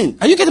eaten?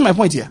 Are you getting my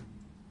point here?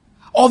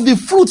 Of the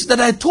fruit that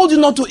I told you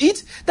not to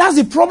eat? That's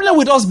the problem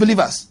with us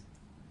believers.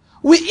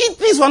 We eat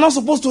things we're not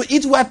supposed to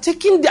eat. We are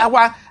taking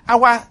our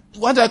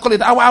what do I call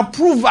it? Our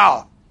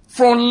approval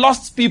from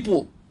lost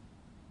people.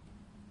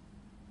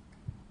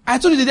 I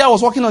told you the day I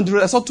was walking on the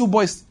road, I saw two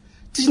boys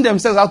teaching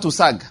themselves how to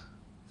sag.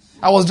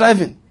 I was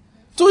driving.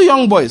 Two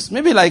young boys,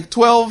 maybe like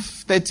 12,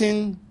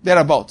 13,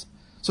 thereabout.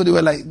 So they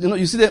were like,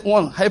 you see that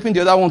one helping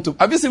the other one to.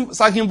 Have you seen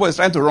sagging boys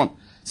trying to run?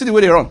 See the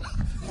way they run.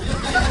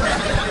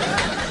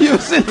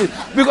 You've seen it.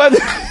 Because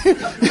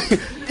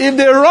if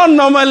they run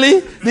normally,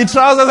 the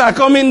trousers are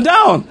coming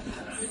down.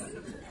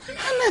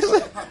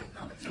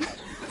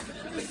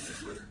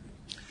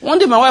 One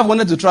day my wife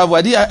wanted to travel.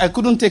 I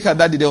couldn't take her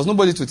that day. There was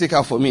nobody to take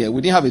her for me.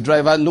 We didn't have a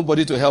driver,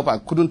 nobody to help. I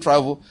couldn't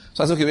travel.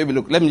 So I said, okay, baby,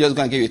 look, let me just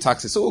go and get you a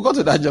taxi. So we got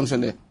to that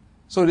junction there.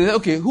 So they said,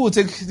 okay, who will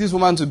take this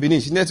woman to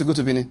Benin? She needed to go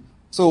to Benin.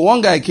 So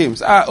one guy came.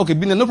 Said, okay,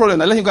 Benin, no problem.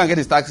 I let him go and get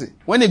his taxi.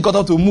 When he got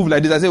up to move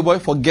like this, I said, boy,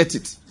 forget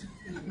it.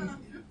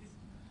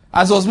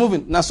 As I was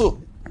moving, now so,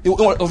 he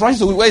was running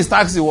to where his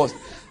taxi was.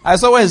 I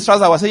saw where his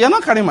trousers was. I said, you're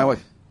not carrying my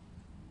wife.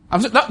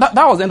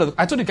 That was the end of it.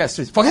 I told the guy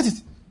straight, forget it.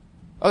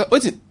 Okay,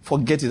 wait,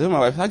 forget it. I told my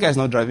wife, that guy is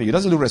not driving. He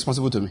doesn't look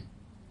responsible to me.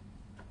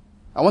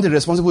 I want a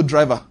responsible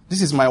driver.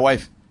 This is my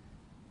wife.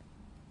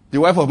 The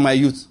wife of my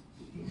youth.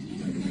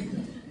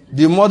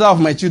 The mother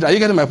of my children. Are you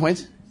getting my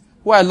point?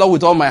 Who I love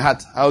with all my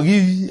heart. I'll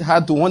give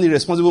her to one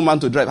irresponsible man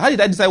to drive. How did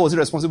I decide I was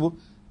irresponsible?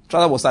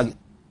 Trouser was sagging.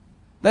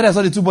 Then I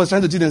saw the two boys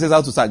trying to teach themselves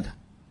how to sag.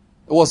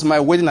 It was my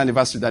wedding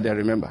anniversary that day, I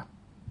remember.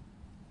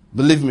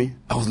 Believe me,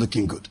 I was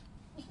looking good.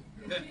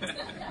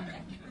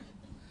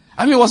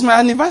 I mean, it was my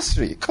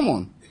anniversary. Come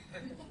on.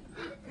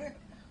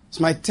 It's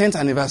my 10th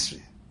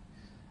anniversary.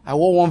 I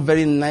wore one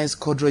very nice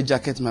corduroy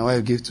jacket my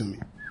wife gave to me.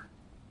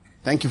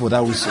 Thank you for that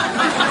whistle.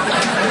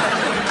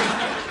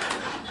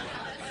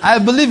 I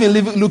believe in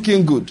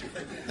looking good.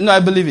 No, I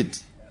believe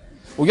it.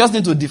 We just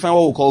need to define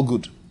what we call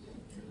good.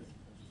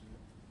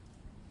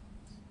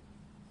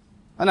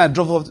 When I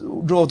drove up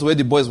to where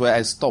the boys were,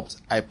 I stopped.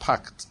 I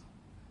parked.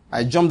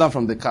 I jumped down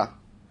from the car.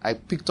 I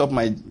picked up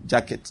my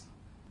jacket.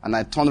 And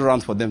I turned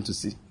around for them to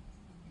see.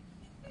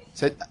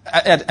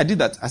 I did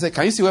that. I said,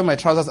 can you see where my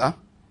trousers are?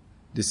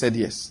 They said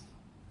yes.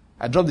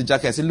 I dropped the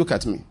jacket. I said, look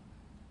at me.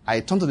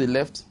 I turned to the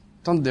left,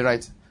 turned to the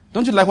right.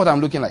 Don't you like what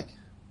I'm looking like?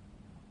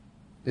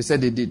 They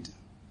said they did.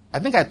 I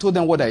think I told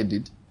them what I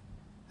did.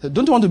 I said,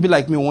 don't you want to be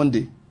like me one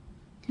day?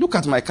 Look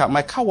at my car.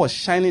 My car was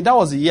shiny. That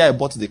was the year I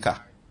bought the car.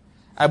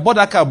 I bought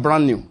that car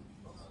brand new.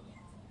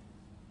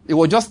 It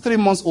was just 3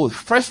 months old,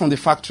 fresh from the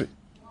factory.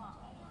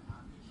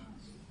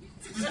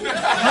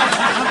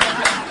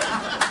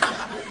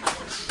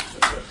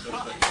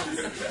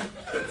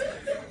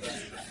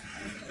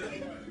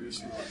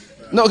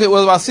 No, okay,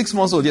 well, about 6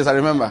 months old. Yes, I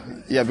remember.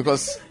 Yeah,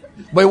 because,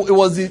 but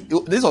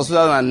this was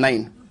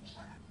 2009.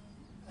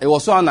 It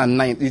was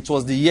 2009. It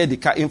was the year the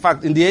car, in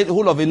fact, in the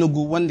whole of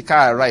Enugu, when the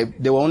car arrived,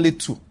 there were only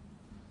two.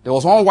 There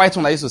was one white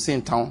one I used to see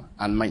in town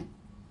and mine.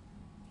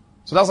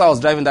 So that's why I was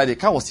driving that day. The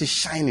car was still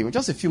shiny.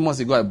 Just a few months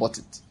ago, I bought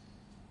it.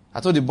 I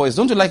told the boys,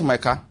 don't you like my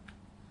car?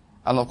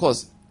 And of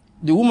course,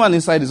 the woman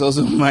inside is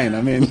also mine.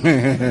 I mean,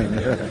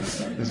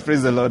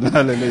 praise the Lord.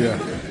 Hallelujah.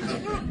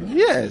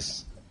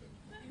 Yes.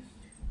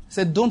 I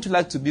said, don't you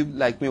like to be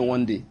like me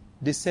one day?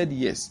 They said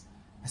yes.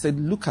 I said,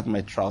 look at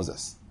my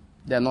trousers.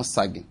 They are not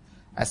sagging.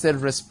 I said,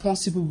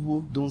 responsible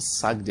people don't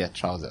sag their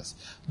trousers.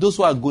 Those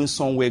who are going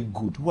somewhere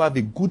good, who have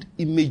a good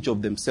image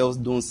of themselves,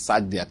 don't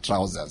sag their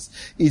trousers.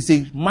 It's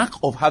a mark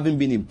of having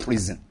been in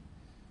prison.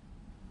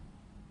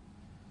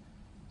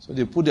 So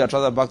they put their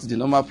trousers back to the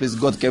normal place.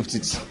 God kept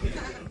it.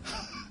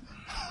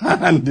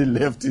 And they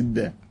left it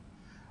there.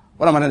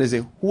 What am I trying to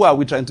say? Who are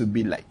we trying to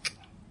be like?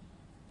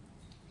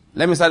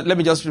 Let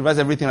me just revise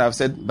everything I've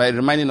said by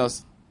reminding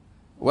us.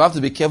 We have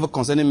to be careful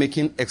concerning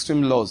making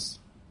extreme laws.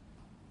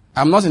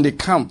 I'm not in the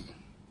camp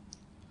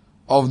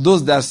of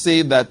those that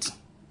say that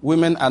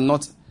women are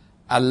not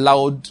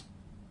allowed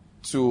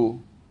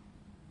to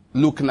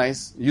look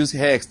nice, use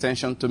hair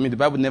extension. To me, the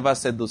Bible never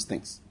said those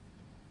things.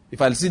 If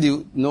I see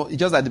it's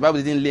just that the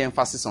Bible didn't lay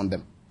emphasis on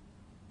them.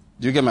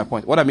 Do you get my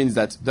point? What I mean is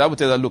that the Bible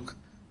tells us, look,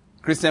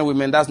 Christian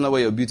women, that's not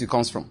where your beauty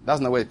comes from. That's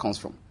not where it comes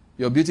from.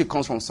 Your beauty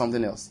comes from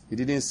something else. It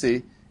didn't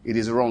say it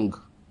is wrong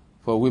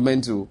for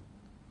women to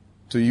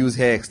use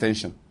hair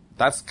extension.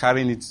 That's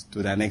carrying it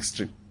to the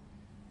extreme.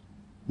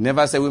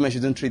 Never said women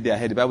shouldn't treat their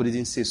hair. The Bible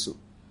didn't say so.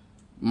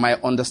 My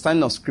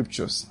understanding of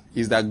scriptures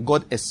is that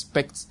God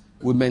expects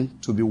women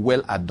to be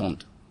well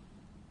adorned.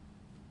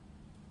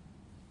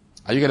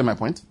 Are you getting my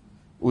point?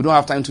 We don't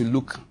have time to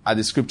look at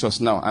the scriptures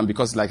now. And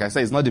because, like I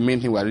said, it's not the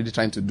main thing we're really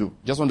trying to do.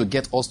 Just want to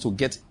get us to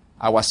get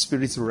our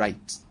spirits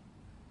right.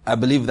 I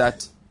believe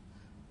that.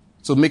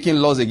 So making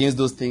laws against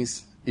those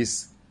things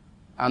is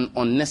an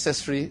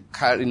unnecessary,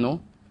 how do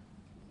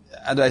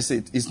I say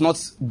it? It's not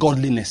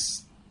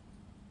godliness.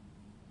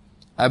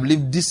 I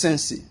believe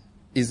decency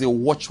is a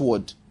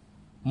watchword.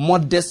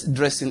 Modest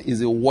dressing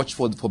is a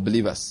watchword for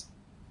believers.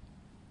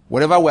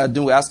 Whatever we are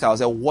doing, we ask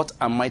ourselves, what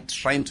am I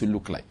trying to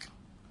look like?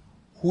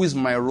 Who is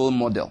my role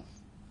model?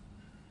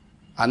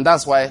 And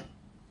that's why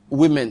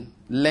women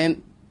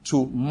learn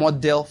to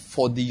model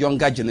for the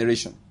younger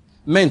generation.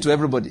 Men to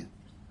everybody.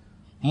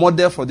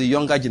 Model for the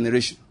younger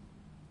generation.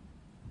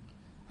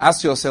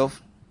 Ask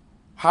yourself,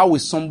 how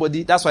is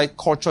somebody, that's why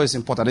culture is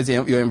important. It's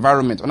your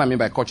environment. What I mean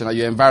by culture,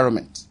 your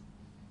environment.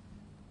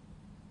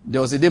 There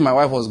was a day my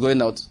wife was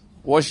going out.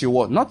 What she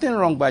wore, nothing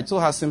wrong, but I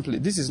told her simply,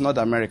 this is not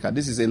America,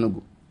 this is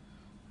Enugu.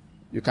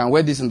 You can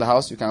wear this in the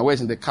house, you can wear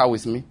it in the car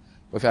with me,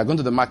 but if you are going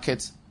to the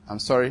market, I'm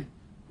sorry,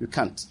 you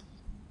can't.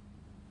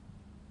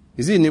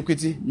 Is it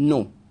iniquity?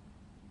 No.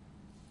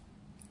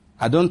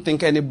 I don't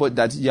think anybody,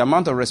 that the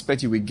amount of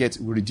respect you will get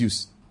will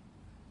reduce.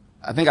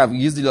 I think I've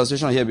used the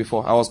illustration here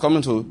before. I was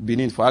coming to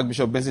Benin for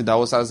Archbishop Benson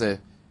Dawosa's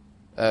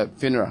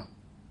funeral.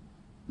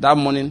 That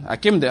morning, I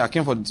came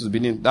to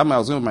Benin. That morning I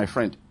was going with my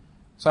friend.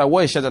 So I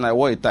wore a shirt and I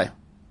wore a tie.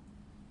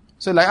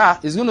 So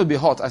it's going to be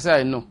hot. I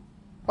said, I know.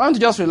 Why don't you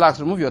just relax,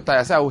 remove your tie?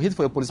 I said, I will hit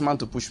for a policeman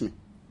to push me.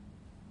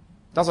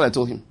 That's what I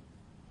told him.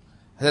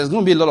 I said, there's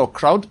going to be a lot of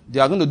crowd. They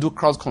are going to do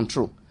crowd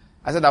control.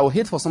 I said, I will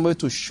hate for somebody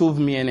to shove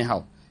me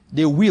anyhow.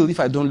 They will if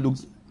I don't look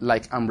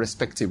like I'm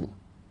respectable.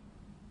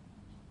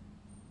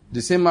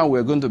 The same man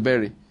we're going to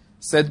bury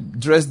said,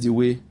 dress the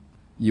way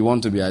you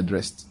want to be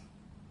addressed.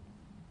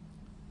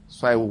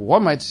 So I wore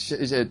my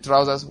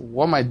trousers,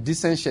 wore my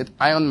decent shirt,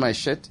 ironed my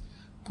shirt,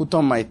 put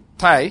on my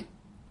tie,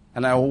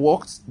 and I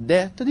walked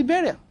there to the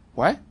burial.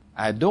 Why?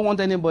 I don't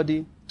want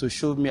anybody to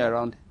shove me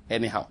around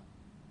anyhow.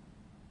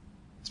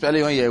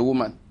 Especially when you're a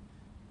woman.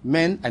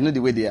 Men, I know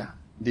the way they are.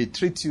 They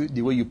treat you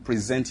the way you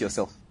present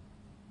yourself.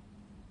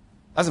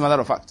 That's a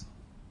matter of fact.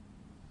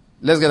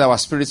 Let's get our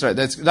spirits right.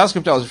 That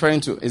scripture I was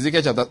referring to,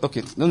 Ezekiel chapter,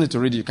 okay, don't need to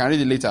read it. You can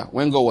read it later.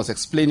 When God was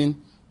explaining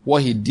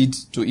what he did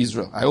to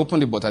Israel. I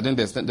opened it, but I think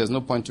there's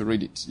no point to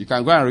read it. You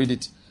can go and read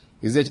it.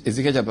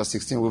 Ezekiel chapter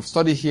 16. We've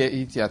studied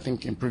here, I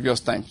think, in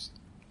previous times.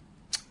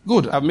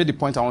 Good. I've made the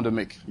point I want to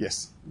make.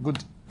 Yes. Good.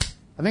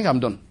 I think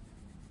I'm done.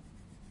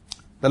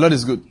 The Lord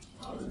is good.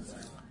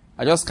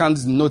 I just scanned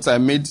the notes I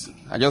made.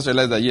 I just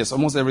realized that, yes,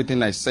 almost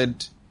everything I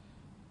said,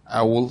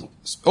 I will...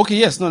 Okay,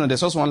 yes, no,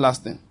 there's just one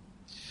last thing.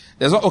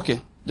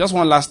 Just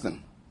one last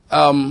thing.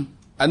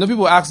 I know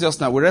people asked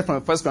just now, we read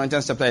from 1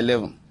 Corinthians chapter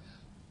 11.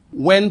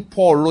 When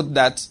Paul wrote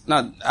that,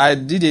 now, I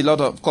did a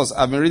lot of course,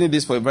 I've been reading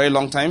this for a very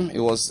long time. It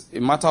was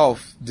a matter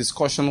of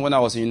discussion when I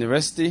was in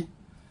university.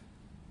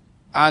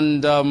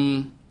 And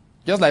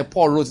just like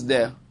Paul wrote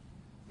there,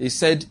 he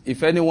said,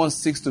 if anyone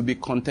seeks to be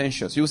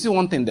contentious, you'll see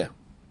one thing there.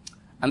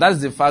 And that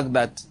is the fact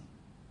that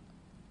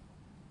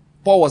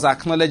Paul was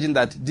acknowledging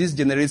that this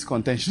generates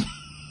contention.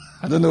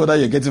 I don't know whether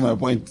you're getting my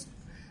point.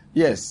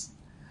 Yes.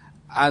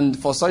 And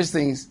for such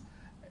things,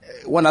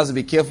 one has to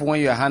be careful when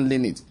you're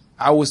handling it.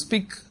 I will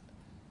speak,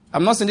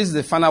 I'm not saying this is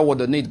the final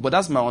word on it, but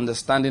that's my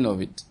understanding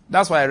of it.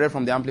 That's why I read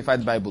from the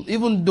Amplified Bible.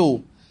 Even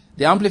though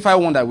the Amplified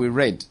one that we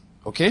read,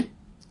 okay,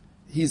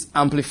 he's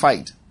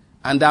amplified.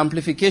 And the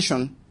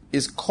amplification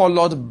is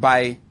colored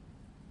by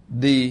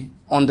the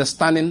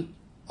understanding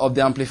of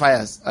the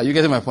amplifiers. Are you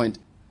getting my point?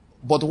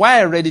 But why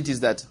I read it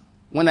is that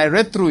when I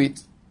read through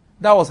it,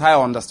 that was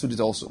how I understood it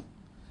also.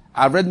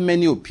 I've read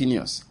many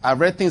opinions. I've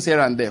read things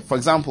here and there. For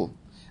example,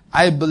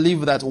 I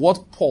believe that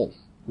what Paul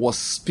was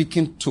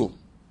speaking to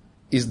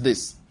is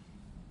this.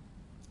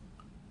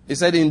 He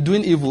said, in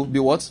doing evil, be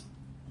what?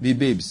 Be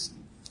babes.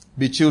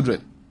 Be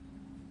children.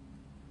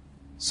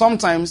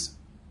 Sometimes,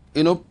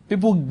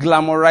 people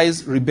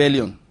glamorize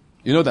rebellion.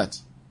 You know that?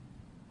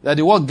 That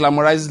the word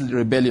glamorizes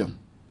rebellion.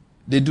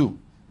 They do.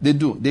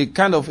 They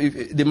kind of,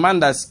 the man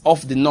that's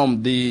off the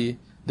norm, the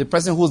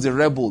person who's the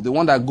rebel, the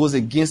one that goes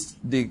against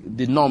the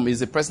norm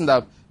is the person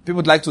that people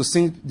would like to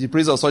sing the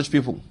praise of such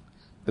people.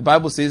 The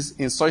Bible says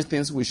in such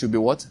things we should be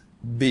what?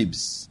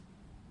 Babes.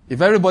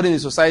 If everybody in the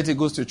society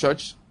goes to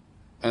church,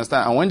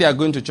 understand? And when they are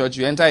going to church,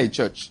 you enter a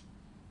church.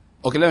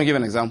 Okay, let me give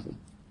an example.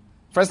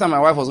 First time my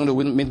wife was going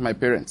to meet my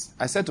parents,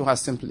 I said to her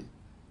simply,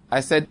 I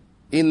said,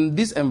 in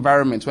this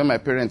environment where my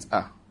parents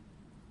are,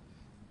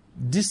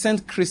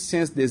 decent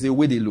Christians, there's a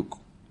way they look.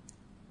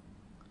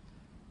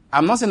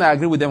 I'm not saying I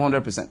agree with them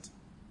 100%.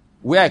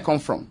 Where I come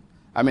from,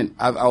 I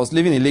was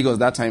living in Lagos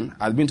that time.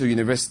 I'd been to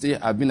university.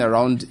 I'd been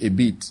around a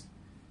bit.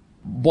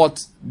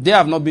 But they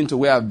have not been to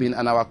where I've been,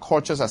 and our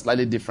cultures are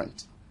slightly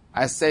different.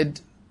 I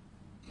said,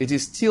 it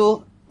is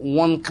still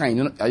one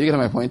kind. Are you getting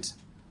my point?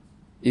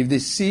 If they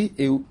see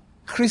a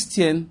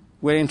Christian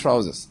wearing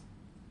trousers,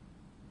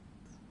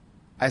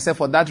 I said,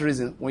 for that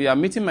reason, when you are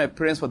meeting my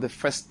parents for the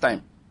first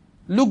time,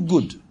 look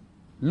good,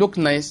 look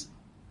nice.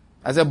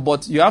 I said,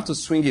 but you have to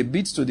swing a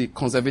bit to the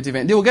conservative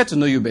end. They will get to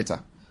know you better.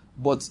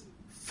 But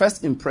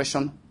first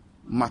impression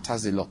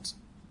matters a lot.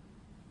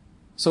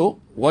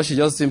 So what she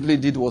just simply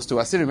did was to,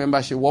 I still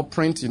remember she wore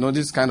print,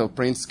 this kind of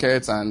print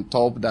skirts and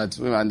top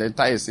and then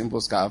tie a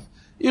simple scarf.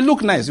 You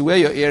look nice. You wear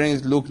your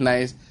earrings, look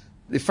nice.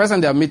 The first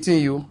time they are meeting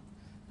you,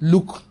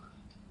 look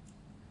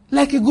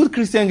like a good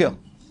Christian girl.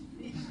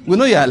 We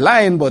know you are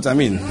lying, but I'm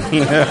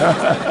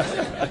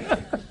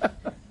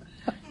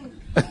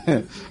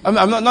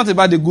not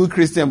about the good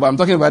Christian, but I'm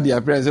talking about the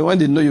appearance. When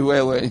they know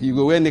you you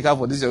go wear knicker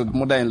for this, your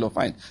mother-in-law,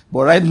 fine.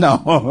 But right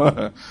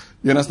now,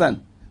 you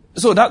understand?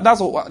 So that's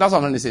what I'm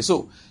trying to say.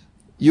 So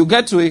you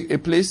get to a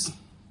place,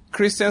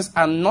 Christians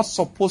are not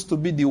supposed to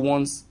be the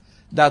ones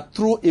that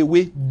throw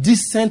away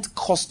decent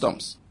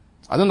customs.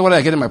 I don't know whether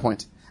you're getting my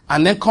point.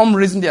 And then come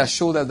raising their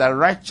shoulders that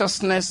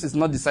righteousness is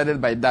not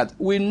decided by that.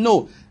 We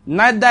know,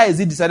 neither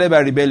is it decided by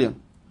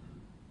rebellion.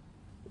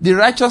 The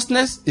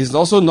righteousness is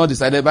also not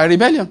decided by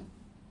rebellion.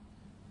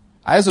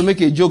 I used to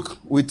make a joke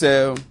with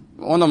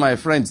one of my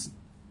friends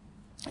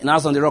in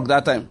House on the Rock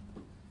that time.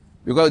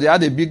 Because they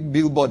had a big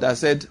billboard that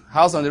said,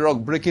 House on the Rock,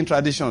 breaking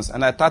traditions.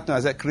 And I thought,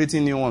 I said,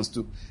 creating new ones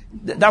too.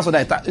 That's what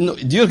I thought. Do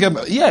you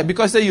get? Yeah,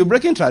 because you're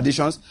breaking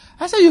traditions.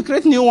 I said, you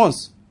create new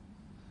ones.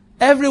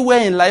 Everywhere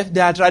in life,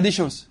 there are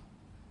traditions.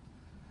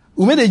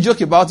 We made a joke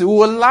about it. We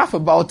will laugh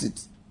about it.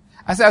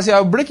 I said, as you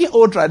are breaking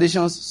old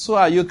traditions, so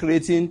are you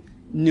creating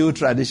new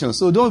traditions.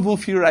 So don't even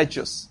feel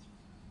righteous.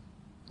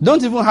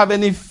 Don't even have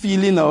any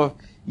feeling of,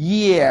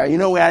 we are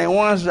in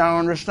one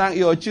understand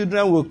your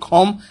children will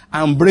come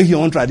and break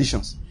your own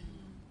traditions.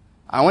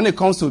 And when it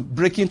comes to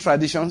breaking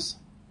traditions,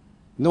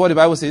 you know what the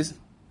Bible says?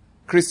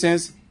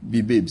 Christians,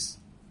 be babes.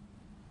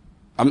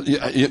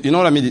 You know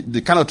what I mean?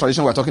 The kind of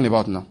tradition we're talking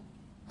about now.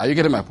 Are you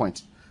getting my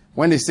point?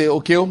 When they say,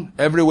 okay,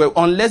 everywhere,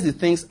 unless the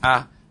things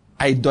are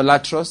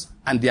idolatrous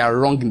and they are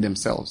wrong in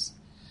themselves.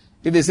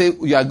 If they say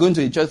you are going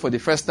to a church for the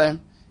first time,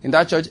 in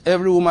that church,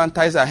 every woman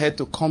ties her head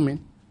to come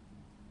in.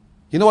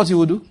 You know what you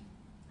will do?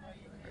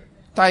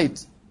 Tie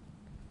it.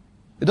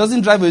 It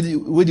doesn't drive away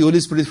the Holy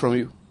Spirit from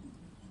you.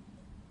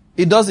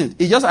 It doesn't.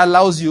 It just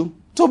allows you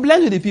to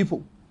blend with the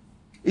people.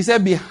 He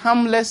said, be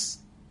harmless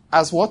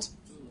as what?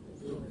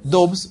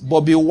 Doves,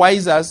 but be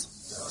wise as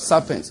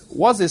serpents.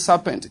 What's a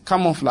serpent?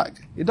 Camouflage.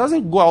 It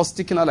doesn't go out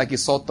sticking out like a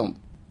sore thumb.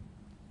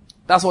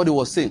 That's what he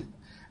was saying.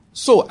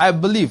 So I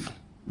believe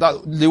that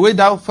the way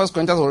that 1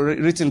 Corinthians was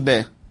written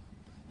there,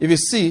 if you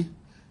see,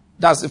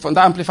 that's from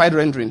the Amplified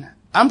rendering.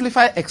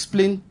 Amplified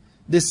explain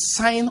the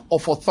sign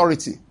of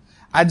authority.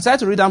 I decided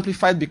to read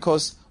Amplified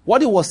because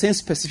what he was saying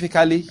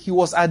specifically, he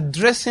was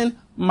addressing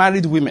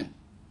married women.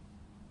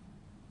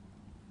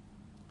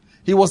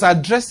 He was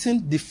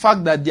addressing the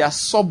fact that they are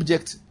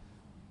subject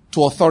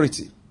to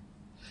authority.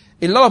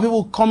 A lot of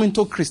people come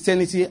into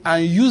Christianity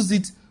and use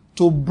it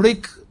to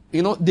break,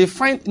 they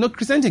find,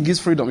 Christianity gives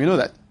freedom, you know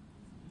that?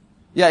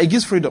 Yeah, it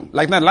gives freedom.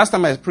 Like now, last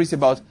time I preached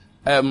about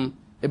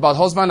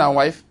husband and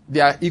wife, they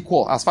are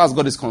equal as far as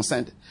God is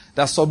concerned.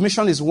 That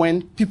submission is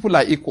when people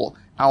are equal.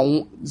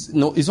 And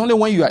it's only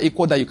when you are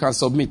equal that you can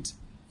submit.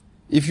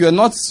 If you are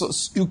not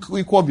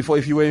equal before,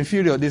 if you were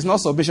inferior, there's no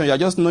submission. You are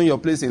just knowing your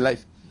place in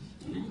life.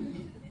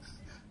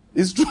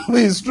 It's true.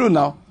 It's true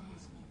now.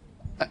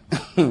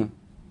 You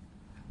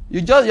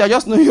are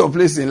just knowing your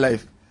place in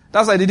life.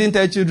 That's why I didn't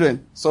tell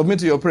children, submit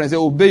to your parents. Say,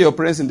 obey your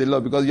parents in the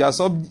Lord because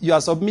you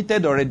are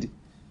submitted already.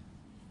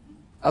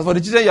 As for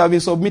the children, you have been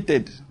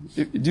submitted.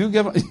 Do you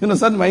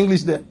understand my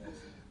English there?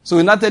 So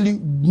we now tell you,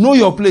 know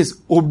your place,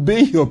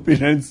 obey your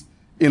parents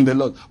in the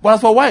Lord. But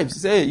as for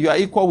wives, say you are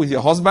equal with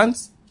your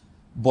husbands,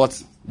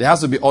 but there has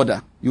to be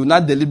order. You will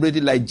not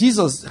deliberately, like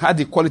Jesus had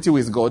equality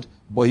with God,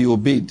 but he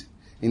obeyed.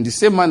 In the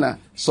same manner,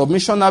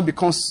 submission now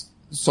becomes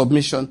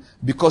submission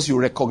because you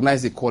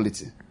recognize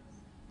equality.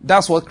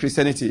 That's what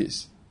Christianity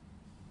is.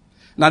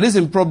 Now this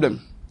is a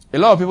problem. A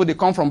lot of people, they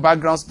come from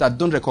backgrounds that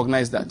don't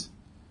recognize that.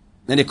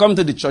 Then they come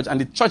to the church and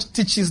the church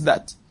teaches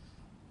that.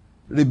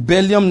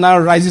 Rebellion now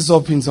rises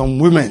up in some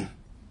women.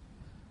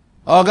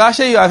 Oh gosh,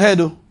 you have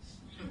heard.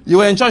 You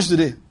were in church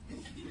today.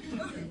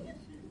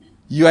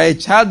 You are a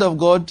child of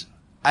God.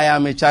 I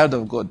am a child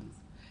of God.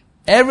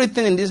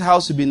 Everything in this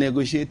house will be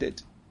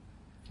negotiated.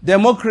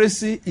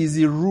 Democracy is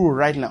the rule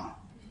right now.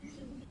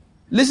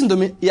 Listen to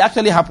me. It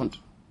actually happened.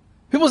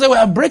 People say we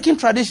are breaking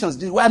traditions.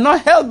 We are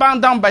not held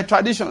bound down by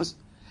traditions.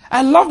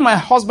 I love my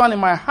husband in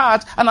my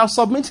heart and I'm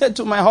submitted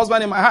to my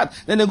husband in my heart.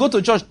 Then they go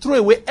to church, throw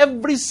away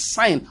every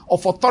sign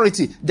of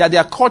authority that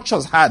their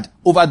cultures had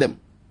over them,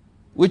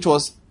 which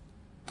was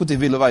put a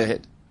veil over your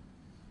head.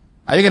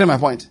 Are you getting my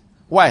point?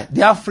 Why?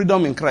 They have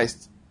freedom in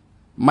Christ.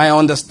 My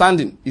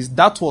understanding is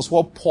that was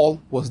what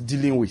Paul was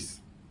dealing with.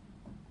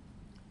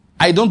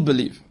 I don't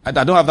believe, I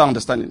don't have that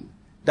understanding,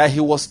 that he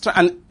was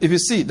and if you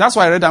see, that's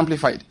why I read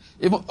Amplified.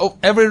 Even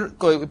every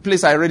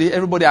place I read it,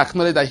 everybody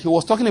acknowledged that he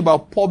was talking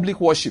about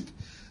public worship.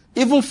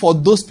 Even for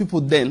those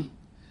people then,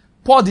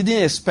 Paul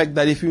didn't expect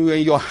that if you were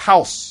in your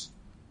house,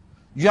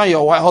 you and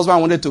your husband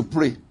wanted to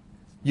pray,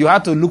 you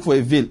had to look for a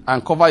veil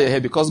and cover your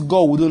head because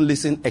God wouldn't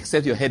listen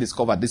except your head is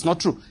covered. It's not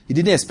true. He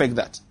didn't expect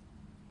that.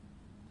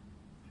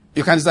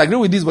 You can disagree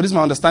with this, but this is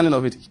my understanding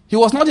of it. He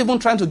was not even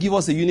trying to give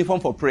us a uniform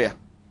for prayer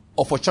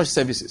or for church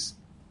services.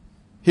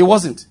 He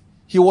wasn't.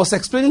 He was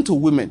explaining to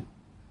women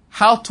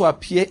how to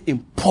appear in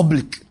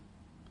public.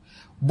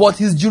 But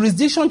his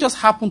jurisdiction just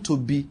happened to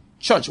be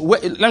church.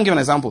 Let me give you an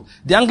example.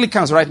 The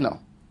Anglicans right now,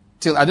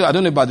 I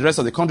don't know about the rest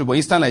of the country, but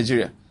Eastern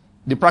Nigeria,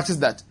 they practice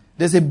that.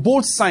 There's a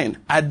bold sign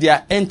at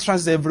their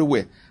entrance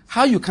everywhere.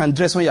 How you can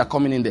dress when you are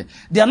coming in there.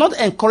 They are not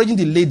encouraging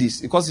the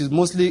ladies because it's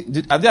mostly,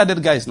 are they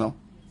added guys now?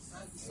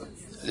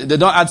 They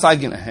don't add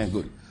sagging.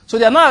 Good. So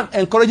they are not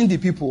encouraging the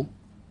people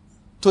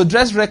to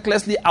dress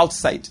recklessly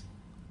outside.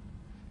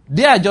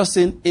 They are just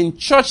saying, in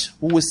church,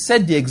 we will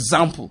set the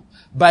example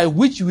by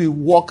which we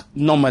walk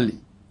normally.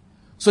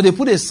 So they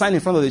put a sign in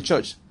front of the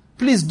church.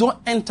 Please don't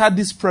enter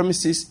these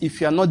premises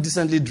if you are not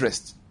decently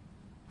dressed.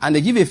 And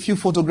they give a few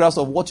photographs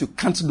of what you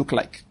can't look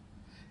like.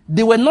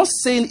 They were not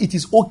saying it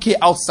is okay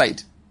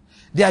outside.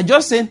 They are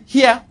just saying,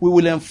 here, we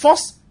will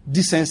enforce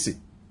decency.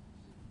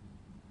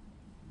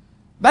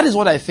 That is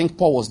what I think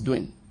Paul was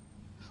doing.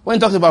 When he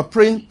talked about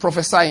praying,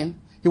 prophesying,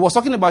 he was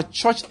talking about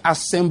church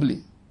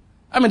assembly.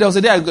 I mean, there was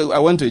a day I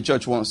went to a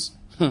church once.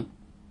 And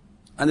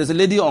there's a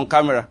lady on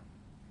camera.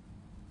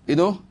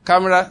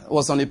 Camera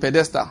was on a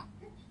pedestal.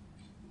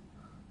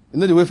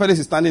 The way Felix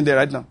is standing there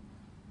right now.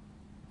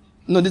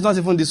 No, this is not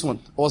even this one.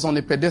 It was on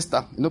a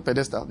pedestal.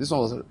 Pedestal. This one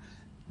was,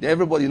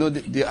 everybody,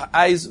 the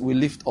eyes will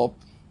lift up.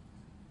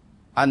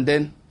 And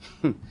then,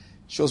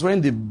 she was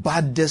wearing the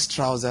baddest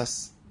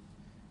trousers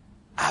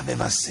I've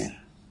ever seen.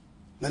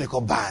 Then they call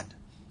bad.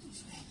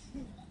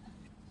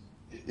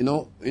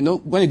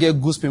 When you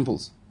get goose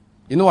pimples,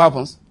 you know what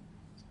happens?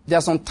 There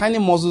are some tiny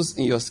muscles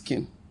in your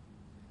skin.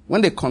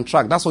 When they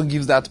contract, that's what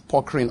gives that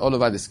puckering all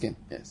over the skin.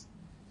 Yes.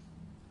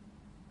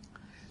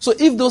 So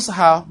if those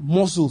are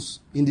muscles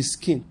in the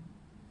skin,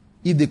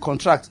 if they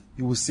contract,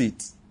 you will see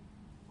it.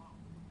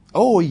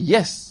 Oh,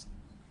 yes.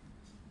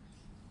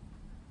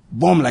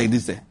 Bomb like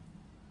this,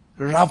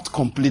 wrapped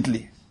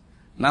completely.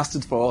 Now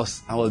stood for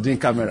us and was doing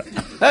camera.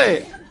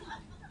 Hey!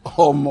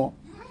 Oh, more.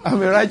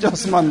 I'm a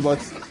righteous man, but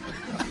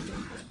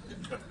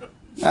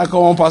I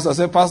come on, pastor.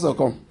 Say, pastor,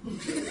 come.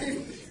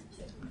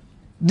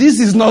 This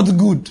is not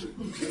good.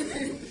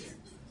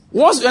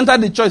 Once you enter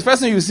the church,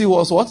 first thing you see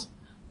was what?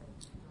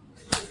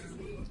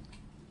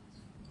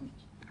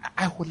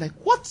 I was like,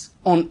 what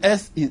on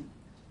earth is...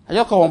 I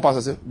just call one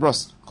pastor and say,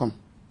 bros, come.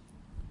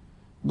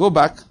 Go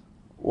back,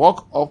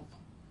 walk up,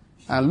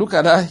 and look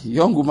at that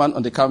young woman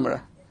on the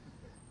camera.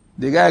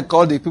 The guy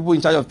called the people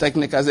in charge of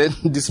technique and said,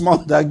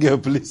 dismount that girl,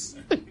 please.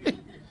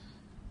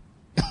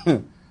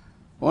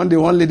 One day,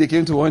 one lady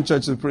came to one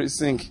church to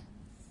sing.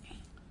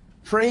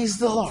 Praise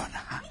the Lord.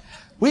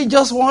 We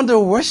just want to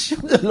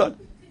worship the Lord.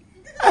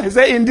 I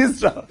say, in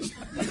this house.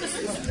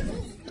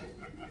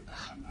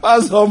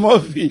 Pastor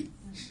Murphy.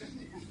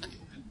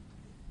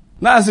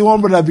 Now I see one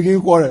brother begin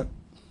to quarrel.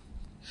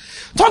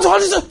 Talk to all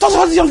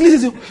these young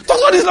ladies. Talk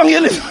to all these young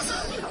ladies.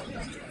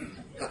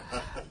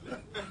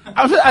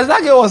 As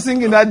that girl was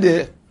singing that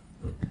day,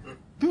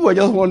 people were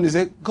just wondering,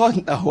 say,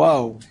 God,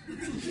 wow.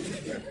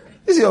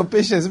 This is your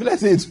patience.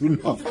 Let's say it's too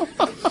long.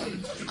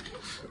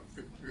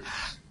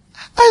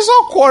 I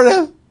saw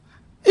quarrel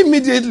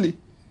immediately.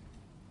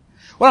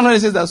 What I'm trying to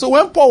say is that, so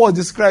when Paul was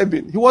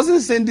describing, he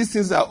wasn't saying these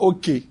things are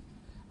okay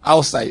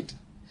outside.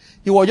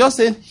 He was just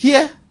saying,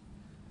 here,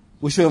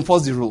 we should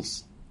enforce the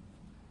rules.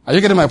 Are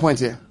you getting my point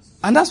here?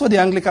 And that's what the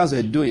Anglicans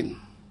are doing.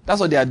 That's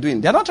what they are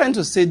doing. They're not trying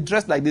to say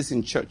dress like this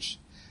in church.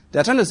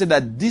 They're trying to say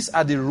that these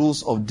are the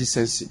rules of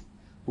decency.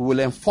 We will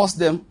enforce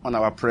them on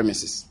our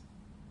premises.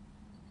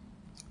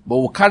 But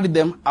we'll carry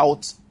them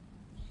out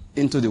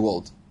into the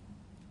world.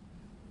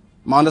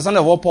 My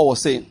understanding of what Paul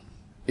was saying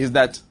is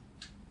that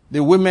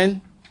the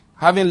women,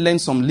 having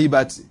learned some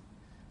liberty,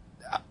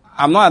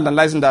 I'm not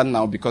analyzing that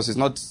now because it's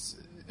not,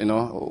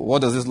 what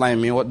does this line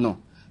mean? What? No.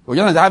 But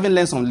just having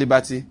learned some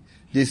liberty,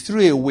 they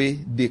threw away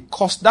the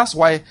cost. That's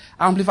why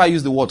Amplify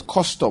used the word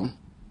custom.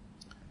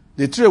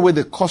 They threw away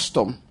the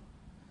custom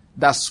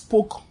that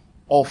spoke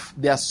of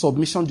their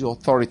submission to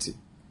authority.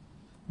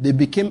 They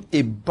became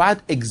a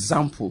bad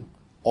example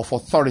of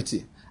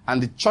authority.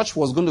 And the church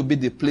was going to be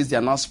the place they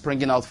are now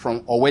springing out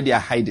from or where they are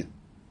hiding.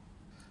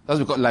 That's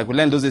because, like we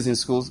learned those days in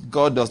schools,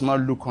 God does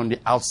not look on the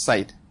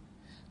outside.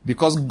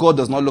 Because God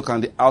does not look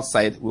on the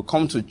outside, we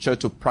come to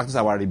church to practice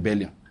our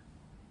rebellion.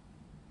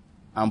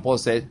 And Paul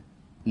said,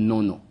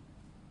 no.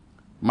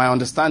 My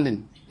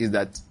understanding is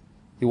that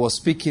he was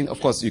speaking, of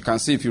course, you can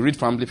see if you read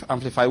from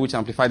Amplify, which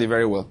amplified it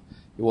very well.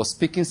 He was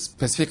speaking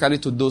specifically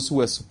to those who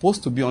were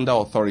supposed to be under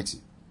authority.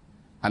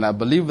 And I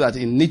believe that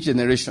in each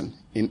generation,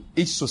 in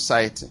each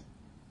society,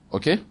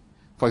 okay?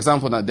 For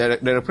example, now,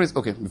 let me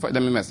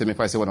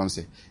say what I'm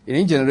saying. In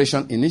each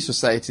generation, in each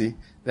society,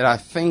 there are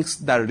things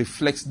that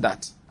reflect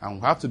that. And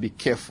we have to be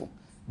careful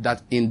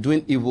that in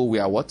doing evil, we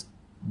are what?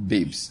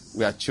 Babes.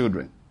 We are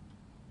children.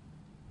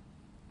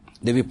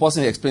 David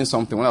Paulson explained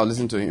something when I was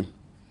listening to him.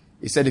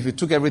 He said if you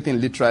took everything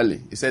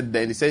literally, he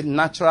said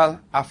natural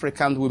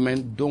African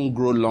women don't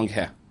grow long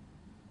hair.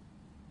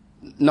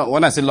 No,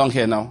 when I say long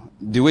hair now,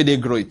 the way they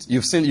grow it,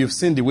 you've seen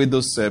the way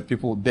those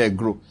people there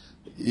grow.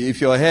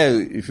 If you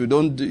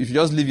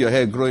just leave your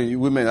hair growing,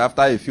 women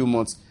after a few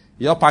months,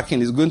 your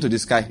packing is going to the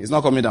sky. It's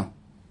not coming down.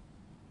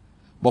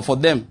 But for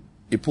them,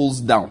 it pulls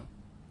down.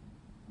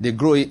 They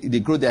grow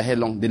their hair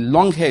long. The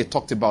long hair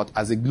talked about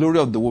as the glory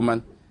of the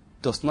woman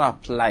does not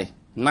apply,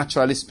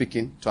 naturally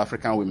speaking, to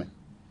African women.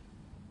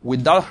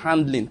 Without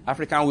handling,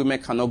 African women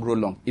cannot grow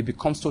long. It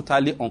becomes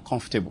totally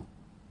uncomfortable.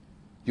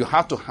 You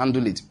have to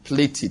handle it,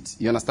 plait it,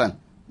 you understand?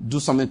 Do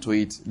something to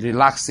it,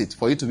 relax it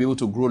for it to be able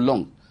to grow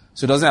long.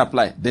 So it doesn't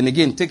apply. Then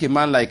again, take a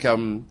man like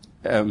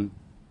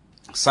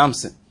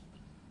Samson,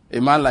 a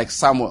man like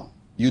Samuel.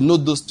 You know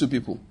those two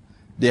people.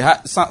 They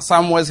had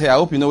Samuel's hair. I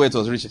hope you know where it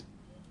was reaching.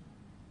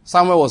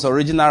 Samuel was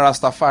original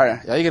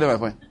Rastafari. Are you getting my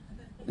point?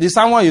 The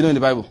Samuel you know in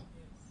the Bible.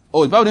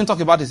 Oh, the Bible didn't talk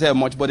about his hair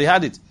much, but they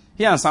had it.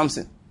 He and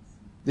Samson.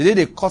 The day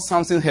they cut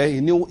Samson's hair, he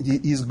knew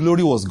his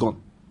glory was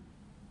gone.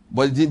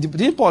 But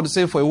didn't Paul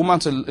say for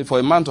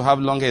a man to have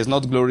long hair is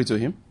not glory to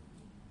him?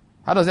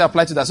 How does it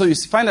apply to that? So you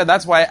find that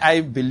that's why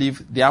I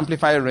believe the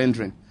Amplified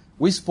rendering.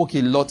 We spoke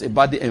a lot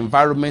about the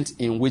environment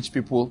in which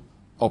people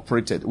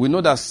operated. We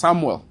know that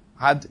Samuel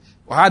had,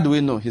 how do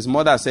we know? His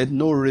mother said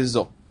no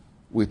razor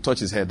will touch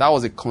his hair. That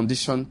was a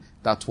condition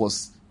that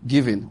was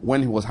given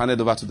when he was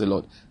handed over to the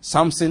Lord.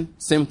 Samson,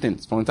 same thing.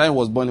 From the time he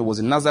was born, he was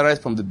in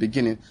Nazareth from the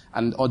beginning.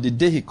 And on the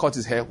day he cut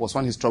his hair was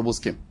when his troubles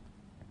came.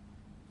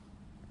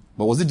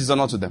 But was it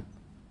dishonor to them?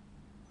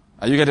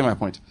 Are you getting my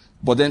point?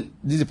 But then,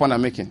 this is the point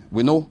I'm making.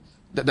 We know,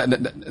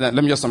 let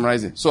me just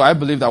summarize it. So I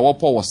believe that what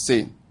Paul was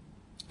saying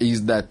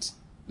is that,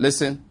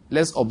 listen,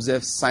 let's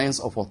observe signs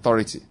of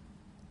authority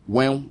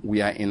when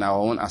we are in our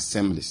own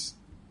assemblies.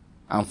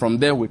 And from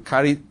there, we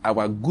carry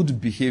our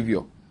good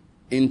behavior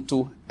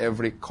into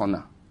every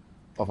corner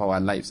of our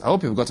lives. I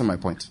hope you've gotten my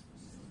point.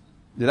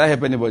 Did I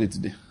help anybody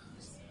today?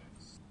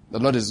 The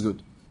Lord is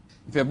good.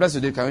 If you're blessed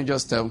today, can you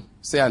just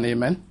say an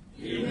amen?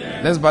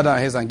 Amen. Let's bow down our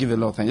heads and give the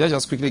Lord thanks. Let's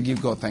just quickly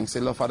give God thanks. Say,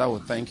 Lord, Father, we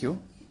thank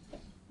you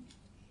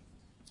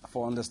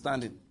for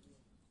understanding.